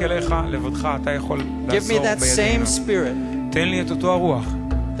זועק אליך לבדך, אתה יכול Give me לעזור that same בידינו. spirit תן לי את אותו הרוח,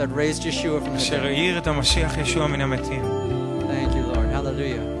 that raised Yeshua from the אשר dead. העיר את המשיח ישוע מן המתים. Thank you, Lord.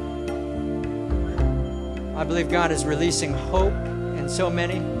 Hallelujah. I believe God is releasing hope in so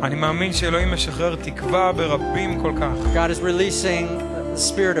many. אני מאמין שאלוהים משחרר תקווה ברבים כל כך. God is releasing the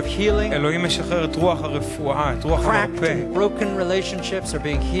spirit of healing. אלוהים משחרר את רוח הרפואה, את רוח Cracked המרפא. and broken relationships are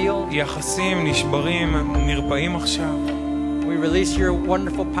being healed. יחסים נשברים, נרפאים עכשיו. We release your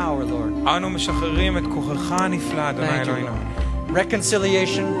wonderful power, Lord. אנו משחררים את כוחך הנפלא, אדוני Thank you, אלוהינו. Lord.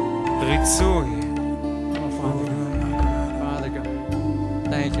 Reconciliation. ריצוי. Father God.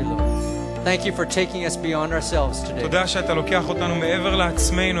 Thank you, Lord. Thank you for taking us beyond ourselves today. תודה שאתה לוקח אותנו מעבר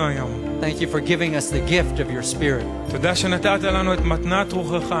לעצמנו היום. Thank you for giving us the gift of your spirit. תודה שנתת לנו את מתנת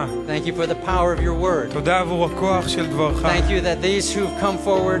רוחך. Thank you for the power of your word. תודה עבור הכוח של דברך. Thank you that these who've come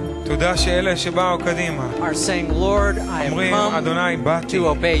forward תודה שאלה שבאו קדימה are saying, Lord, I have אומרים, come אדוני, באתי to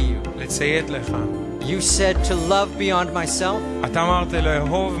obey you. לציית לך. You said to love beyond myself. אתה אמרת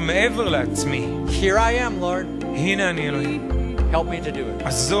לאהוב מעבר לעצמי. Here I am, Lord. הנה אני אלוהים. Help me to do it.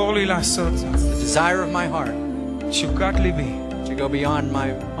 עזור לי לעשות זאת. The desire of my heart תשוקת ליבי. to go beyond my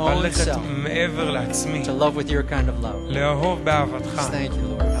own ללכת self, מעבר לעצמי. to love with your kind of love. לאהוב באהבתך. Just thank you,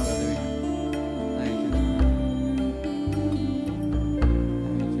 Lord. Hallelujah. Thank you.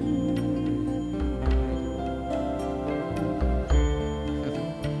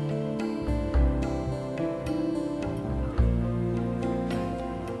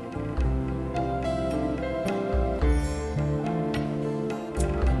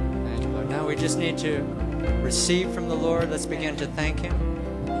 Thank you, Lord. Now we just need to receive from the Lord. Let's begin to thank Him.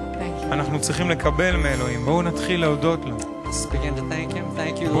 Thank you. אנחנו צריכים לקבל מאלוהים. בואו נתחיל להודות לו. Let's begin to thank Him.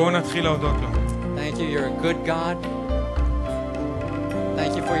 Thank you, בואו Lord. נתחיל להודות לו. Thank you. You're a good God.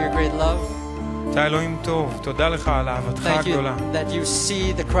 Thank you for your great love. אתה אלוהים טוב. תודה לך על אהבתך Thank you הגדולה. that you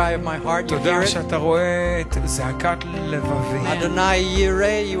see the cry of my heart. You hear תודה it. שאתה רואה את זעקת לבבי. Adonai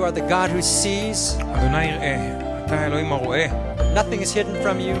Yireh, you are the God who sees. אדוני יראה. אתה אלוהים הרואה. Nothing is hidden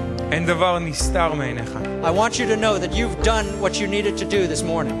from you. אין דבר נסתר מעיניך. I want you to know that you've done what you needed to do this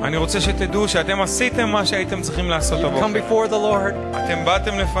morning. אני רוצה שתדעו שאתם עשיתם מה שהייתם צריכים לעשות You've come הבוקר. before the Lord. אתם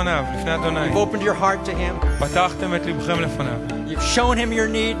באתם לפניו, לפני אדוני. You've opened your heart to Him. פתחתם את לבכם לפניו. You've shown Him your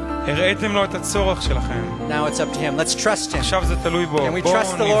need. הראיתם לו את הצורך שלכם. Now it's up to Him. Let's trust Him. עכשיו זה תלוי בו. Can we בואו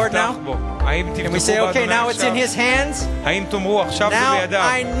trust the Lord נבטח now? בו. האם Can we תבטחו say, okay, באדוני now it's in עכשיו? His hands? האם תאמרו עכשיו זה Now בידיו?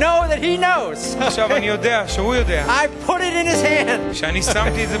 I know that He knows. עכשיו אני יודע שהוא יודע I put it in His hand. שאני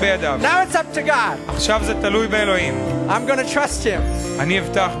שמתי את זה בידיו. Now it's up to God. עכשיו זה תלוי באלוהים. I'm going to trust Him. אני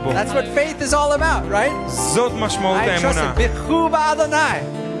אבטח בו. That's what faith is all about, right? זאת משמעות I trust האמונה. Him. Bichu ba'Adonai.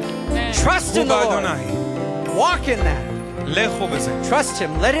 Trust in the בטחו Lord. באדוני. Walk in that. לכו בזה. Trust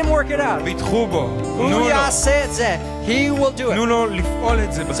Him. Let Him work it out. בטחו בו. Hu תנו לו. yaseh et zeh. He will do תנו it. לו לפעול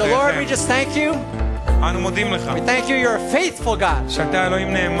את זה So Lord, we בחייכם. just thank you. אנו מודים לך We thank you. You're a faithful God. שאתה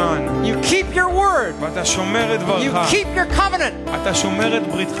אלוהים נאמן. You keep your word. ואתה שומר את You דברך. keep your covenant. אתה שומר את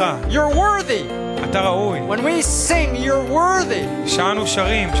בריתך. You're worthy. אתה ראוי. When we sing, you're worthy. שאנו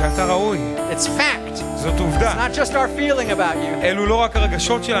שרים שאתה ראוי. It's fact. זאת עובדה. Not just our feeling about you. אלו לא רק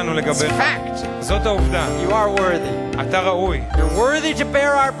הרגשות שלנו It's לגביך. fact. זאת העובדה. You are worthy. אתה ראוי. You're worthy to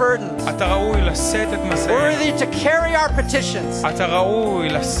bear our burdens. אתה ראוי לשאת את מסענו. Worthy to carry our petitions. אתה ראוי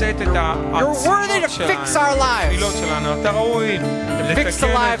לשאת את You're worthy to fix our שלנו, lives. התפילות שלנו. אתה ראוי Fix the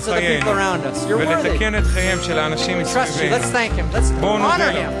לתקן lives את of the people חיינו. around us. You're worthy. ולתקן את חייהם של האנשים Trust you. Let's מסביבנו. thank Him. Let's בואו נודה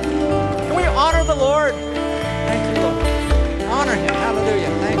honor לו. Him. Can we honor the Lord? Thank you, Lord. Honor Him.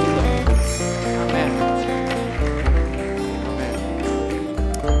 Hallelujah. Thank you, Lord. Amen. Amen.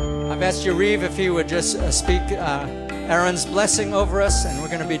 I've asked Yariv if he would just speak Aaron's blessing over us, and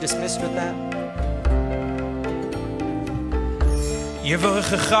we're going to be dismissed with that.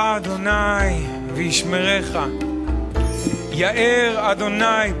 יברכך אדוני וישמרך. יאר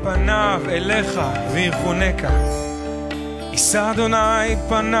אדוני פניו אליך ויחונקה. יישא אדוני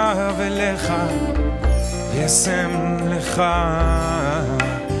פניו אליך וישם לך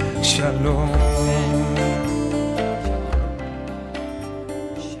שלום.